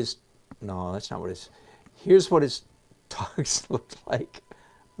here's what his, no, that's not what his, here's what his tux looked like.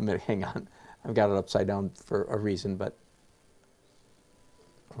 A minute, hang on. I've got it upside down for a reason, but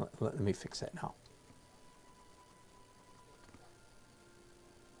let me fix that now.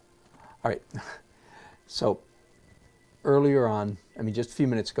 All right, so earlier on, I mean just a few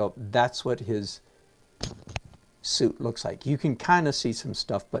minutes ago, that's what his suit looks like. You can kind of see some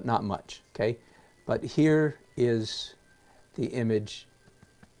stuff, but not much, okay? But here is the image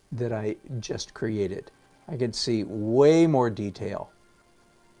that I just created. I can see way more detail.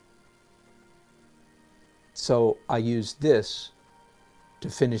 So I use this to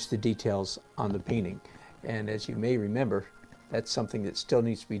finish the details on the painting. And as you may remember, that's something that still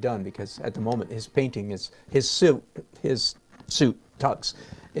needs to be done, because at the moment his painting is, his suit tux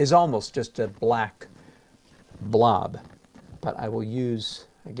is almost just a black blob. But I will use,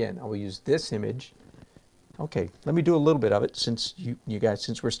 again, I will use this image. Okay, let me do a little bit of it since you guys,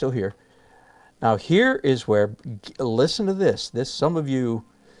 since we're still here. Now here is where, listen to this. Some of you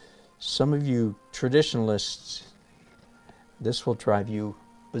traditionalists, this will drive you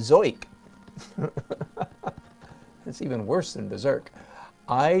berserk. It's even worse than berserk.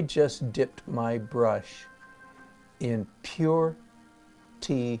 I just dipped my brush in pure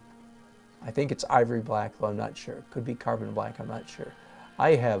tea. I think it's ivory black, though I'm not sure. Could be carbon black, I'm not sure.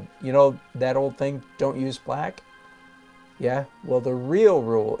 I have, you know, that old thing, don't use black? Yeah, well, the real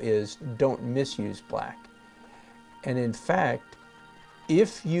rule is don't misuse black. And in fact,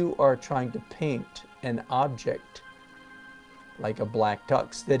 if you are trying to paint an object like a black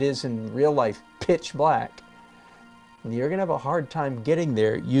tux that is in real life pitch black, you're going to have a hard time getting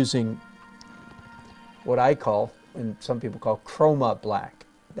there using what I call, and some people call, chroma black.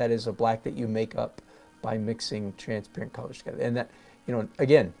 That is a black that you make up by mixing transparent colors together. And that, you know,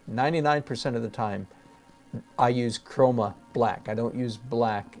 again, 99% of the time, I use chroma black. I don't use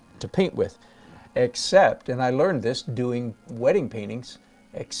black to paint with, except, and I learned this doing wedding paintings,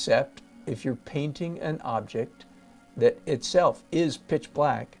 except if you're painting an object that itself is pitch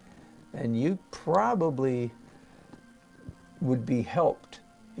black, and you probably would be helped,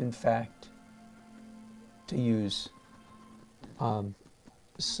 in fact, to use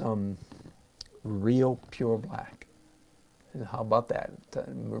some real pure black. And how about that?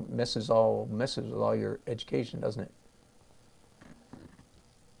 Messes with all your education, doesn't it?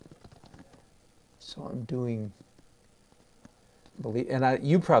 So I'm doing, and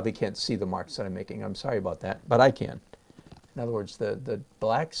you probably can't see the marks that I'm making. I'm sorry about that, but I can. In other words, the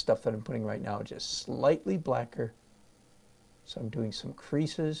black stuff that I'm putting right now is just slightly blacker. So I'm doing some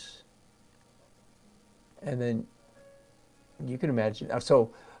creases, and then you can imagine.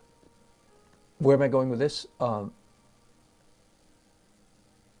 So where am I going with this?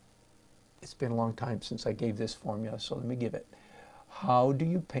 It's been a long time since I gave this formula, so let me give it. How do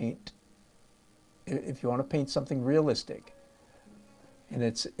you paint, if you want to paint something realistic, and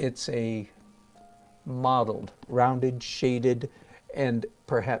it's a modeled, rounded, shaded, and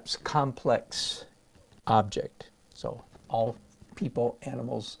perhaps complex object. So all people,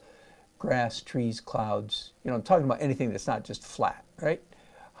 animals, grass, trees, clouds. You know, I'm talking about anything that's not just flat, right?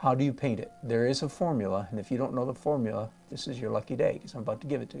 How do you paint it? There is a formula, and if you don't know the formula, this is your lucky day, because I'm about to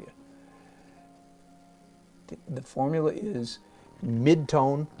give it to you. The formula is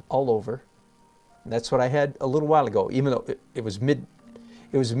mid-tone all over. And that's what I had a little while ago, even though it was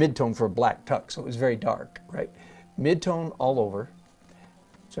mid-tone for a black tux, so it was very dark, right? Mid-tone all over.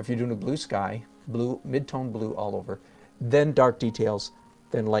 So if you're doing a blue sky, blue, mid-tone blue all over, then dark details,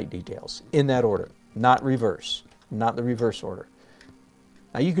 then light details, in that order, not reverse, not the reverse order.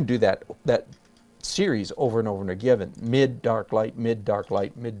 Now you can do that series over and over and again, mid, dark, light, mid, dark,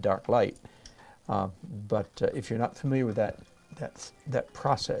 light, mid, dark, light. But if you're not familiar with that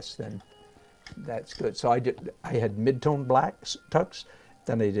process, then that's good. So I had mid-tone black tux,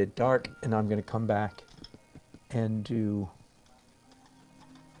 then I did dark, and I'm going to come back and do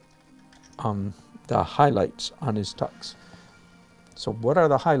the highlights on his tux. So what are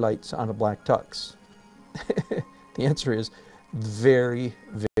the highlights on a black tux? The answer is very,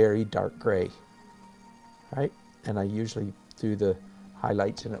 very dark gray, right? And I usually do the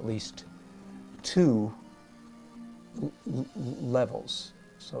highlights in at least 2 levels.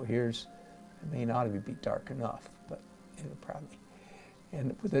 So here's, it may not even be dark enough, but it'll probably.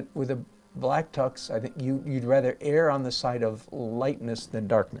 And with a black tux, I think you'd rather err on the side of lightness than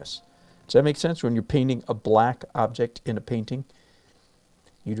darkness. Does that make sense? When you're painting a black object in a painting,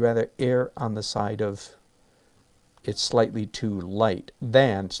 you'd rather err on the side of it's slightly too light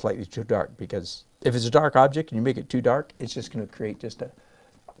than slightly too dark, because if it's a dark object and you make it too dark, it's just going to create just a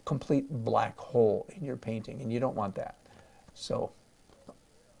complete black hole in your painting, and you don't want that. So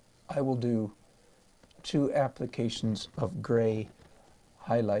I will do 2 applications of gray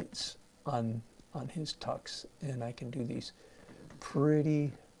highlights on his tux, and I can do these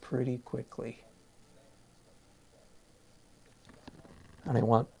pretty quickly.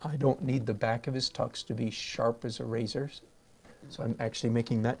 And I don't need the back of his tux to be sharp as a razor, so I'm actually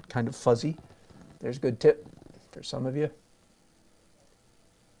making that kind of fuzzy. There's a good tip for some of you.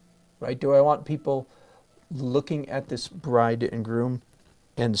 Right? Do I want people looking at this bride and groom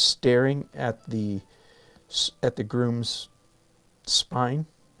and staring at the groom's spine?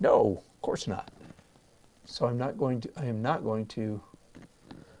 No, of course not. So I am not going to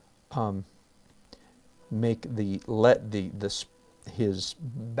make his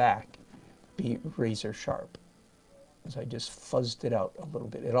back be razor sharp, as I just fuzzed it out a little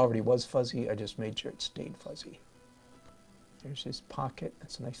bit. It already was fuzzy, I just made sure it stayed fuzzy. There's his pocket,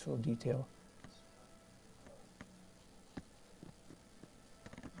 that's a nice little detail.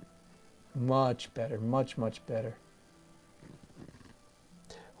 Much better, much better.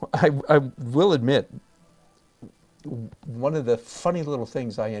 I will admit, one of the funny little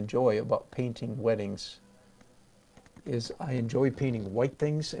things I enjoy about painting weddings is I enjoy painting white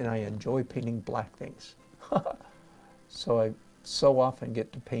things and I enjoy painting black things. So I so often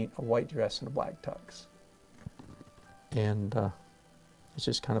get to paint a white dress and a black tux. And it's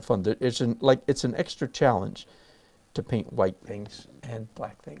just kind of fun. It's an extra challenge to paint white things and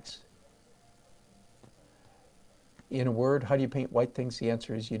black things. In a word, how do you paint white things? The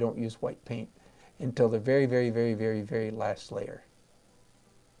answer is you don't use white paint until the very last layer.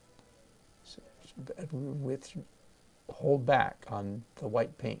 So, hold back on the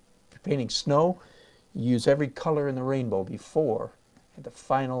white paint. If you're painting snow, you use every color in the rainbow before. At the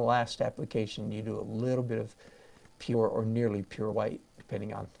final last application, you do a little bit of pure or nearly pure white,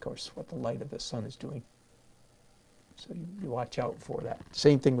 depending on, of course, what the light of the sun is doing. So you watch out for that.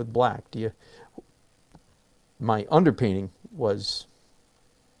 Same thing with black. My underpainting was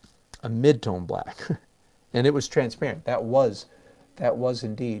a mid-tone black, and it was transparent. That was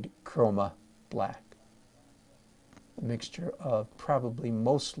indeed chroma black. A mixture of probably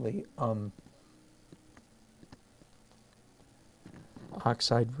mostly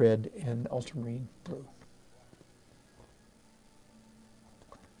oxide red and ultramarine blue.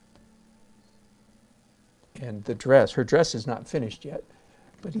 And the dress, her dress is not finished yet,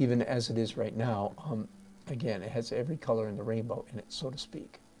 but even as it is right now, again, it has every color in the rainbow in it, so to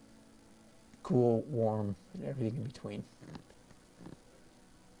speak. Cool, warm, and everything in between.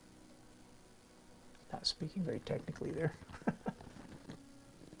 Not speaking very technically there.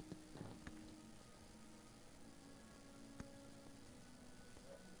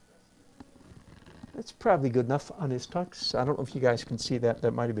 That's probably good enough on his tux. I don't know if you guys can see that.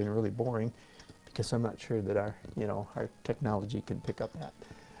 That might have been really boring, because I'm not sure that our technology can pick up that.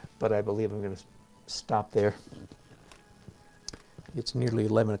 But I believe I'm going to stop there. It's nearly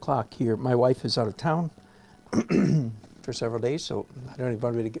 11 o'clock here. My wife is out of town for several days, so I don't have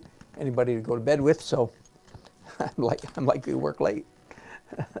anybody to go to bed with, so I'm likely to work late.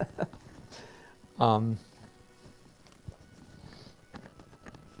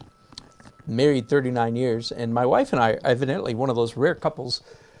 Married 39 years, and my wife and I are evidently one of those rare couples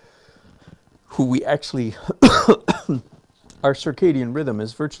who we actually our circadian rhythm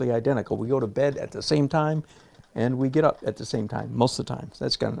is virtually identical. We go to bed at the same time and we get up at the same time most of the time. So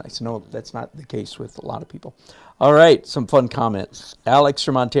that's kind of nice. No, that's not the case with a lot of people. All right, some fun comments. Alex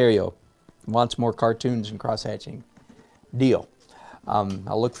from Ontario wants more cartoons and cross-hatching. Deal.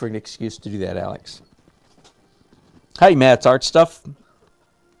 I'll look for an excuse to do that, Alex. Hi, Matt's Art Stuff.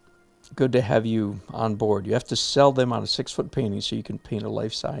 Good to have you on board. You have to sell them on a 6-foot painting so you can paint a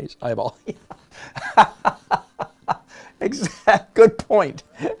life-size eyeball. Exact. Good point.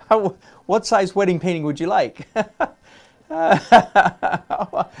 What size wedding painting would you like? Can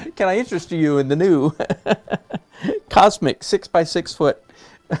I interest you in the new Cosmic 6 by 6 foot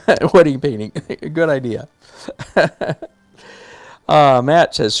wedding painting? Good idea.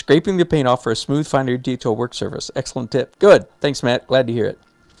 Matt says, scraping the paint off for a smooth, finer detail work surface. Excellent tip. Good. Thanks, Matt. Glad to hear it.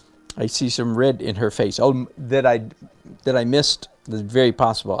 I see some red in her face. Oh, that I missed. That's very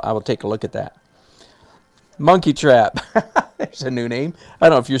possible. I will take a look at that. Monkey Trap. There's a new name. I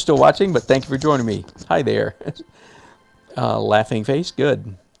don't know if you're still watching, but thank you for joining me. Hi there. Laughing face,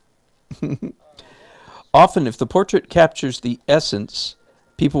 good. Often, if the portrait captures the essence,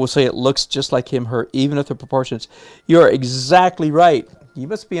 people will say it looks just like him, her, even if the proportions. You're exactly right. You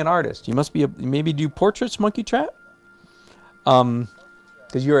must be an artist. You must be maybe do portraits, Monkey Trap?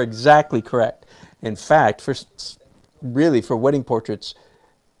 Because you're exactly correct. In fact, really for wedding portraits,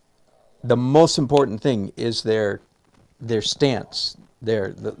 the most important thing is their stance,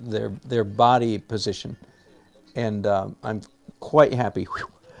 their body position, and I'm quite happy.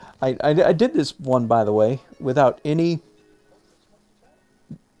 I did this one, by the way, without any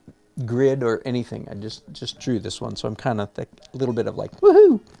grid or anything. I just drew this one, so I'm kind of a little bit of like,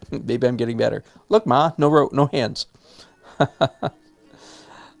 woohoo! Maybe I'm getting better. Look, Ma, no hands.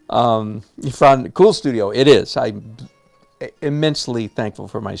 You found a cool studio. It is. I'm immensely thankful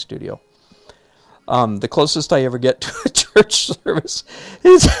for my studio. The closest I ever get to a church service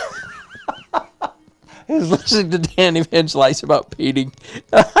is listening to Dan evangelize about painting.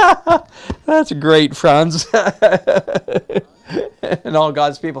 That's great, Franz. And all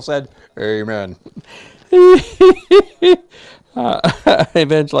God's people said, amen.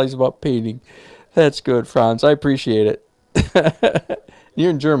 Evangelize about painting. That's good, Franz. I appreciate it.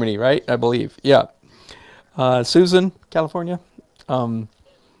 You're in Germany, right? I believe. Yeah. Susan, California.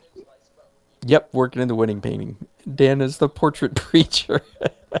 Yep, working in the wedding painting. Dan is the portrait preacher.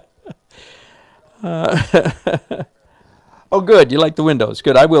 Oh, good. You like the windows.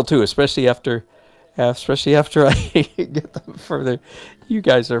 Good. I will too, especially after I get them further. You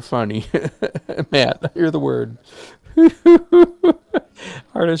guys are funny. Matt, I hear the word.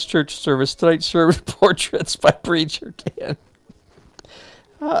 Artist church service tonight. Service portraits by preacher Dan.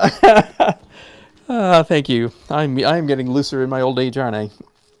 Thank you. I'm getting looser in my old age, aren't I?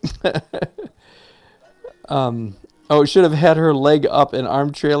 Oh, it should have had her leg up and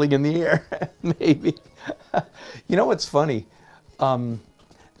arm trailing in the air. Maybe. You know what's funny?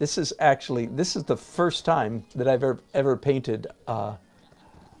 This is the first time that I've ever painted a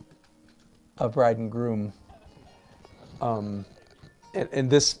bride and groom in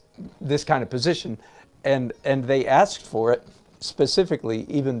this kind of position, and they asked for it specifically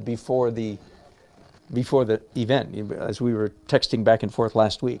even before the event, as we were texting back and forth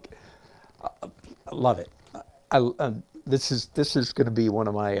last week. I love it. This is going to be one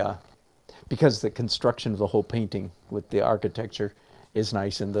of my because the construction of the whole painting with the architecture is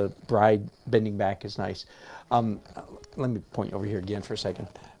nice and the bride bending back is nice. Let me point over here again for a second.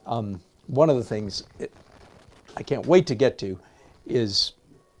 One of the things I can't wait to get to is,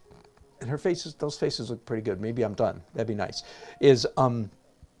 and those faces look pretty good. Maybe I'm done. That'd be nice. Is I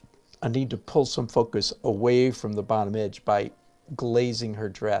need to pull some focus away from the bottom edge by glazing her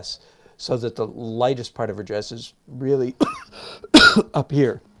dress so that the lightest part of her dress is really up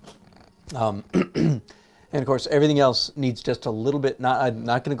here. And of course, everything else needs just a little bit, I'm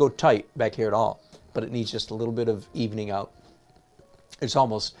not going to go tight back here at all, but it needs just a little bit of evening out. There's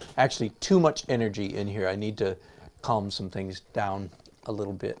almost actually too much energy in here. I need to calm some things down a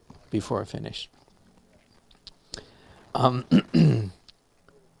little bit before I finish.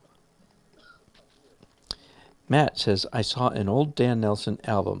 Matt says, I saw an old Dan Nelson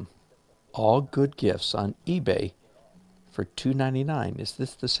album, All Good Gifts, on eBay for $2.99. Is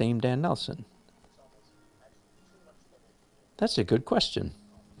this the same Dan Nelson? That's a good question.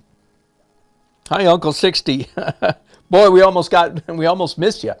 Hi, Uncle 60. Boy, we almost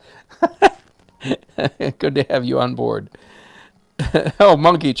missed you. Good to have you on board. Oh,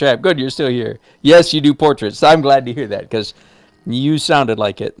 Monkey Trap, good, you're still here. Yes, you do portraits. I'm glad to hear that because you sounded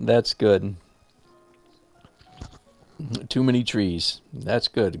like it. That's good. Too many trees. That's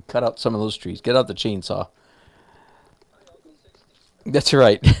good. Cut out some of those trees. Get out the chainsaw. That's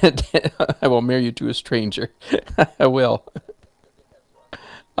right. I will marry you to a stranger. I will.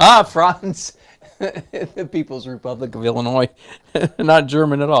 Ah, Franz. The People's Republic of Illinois. Not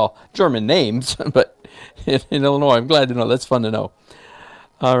German at all. German names, but in Illinois. I'm glad to know. That's fun to know.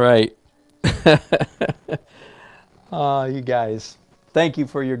 All right. You guys. Thank you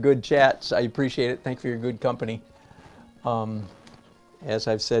for your good chats. I appreciate it. Thank you for your good company. As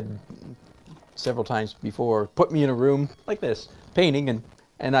I've said several times before, put me in a room like this, painting,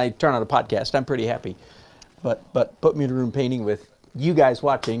 and I turn on a podcast. I'm pretty happy. But put me in a room painting with you guys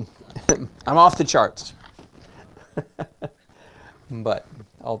watching. I'm off the charts. But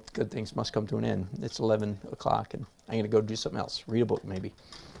all good things must come to an end. It's 11 o'clock, and I'm going to go do something else. Read a book, maybe.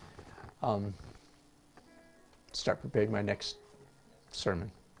 Start preparing my next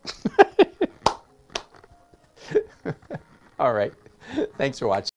sermon. All right. Thanks for watching.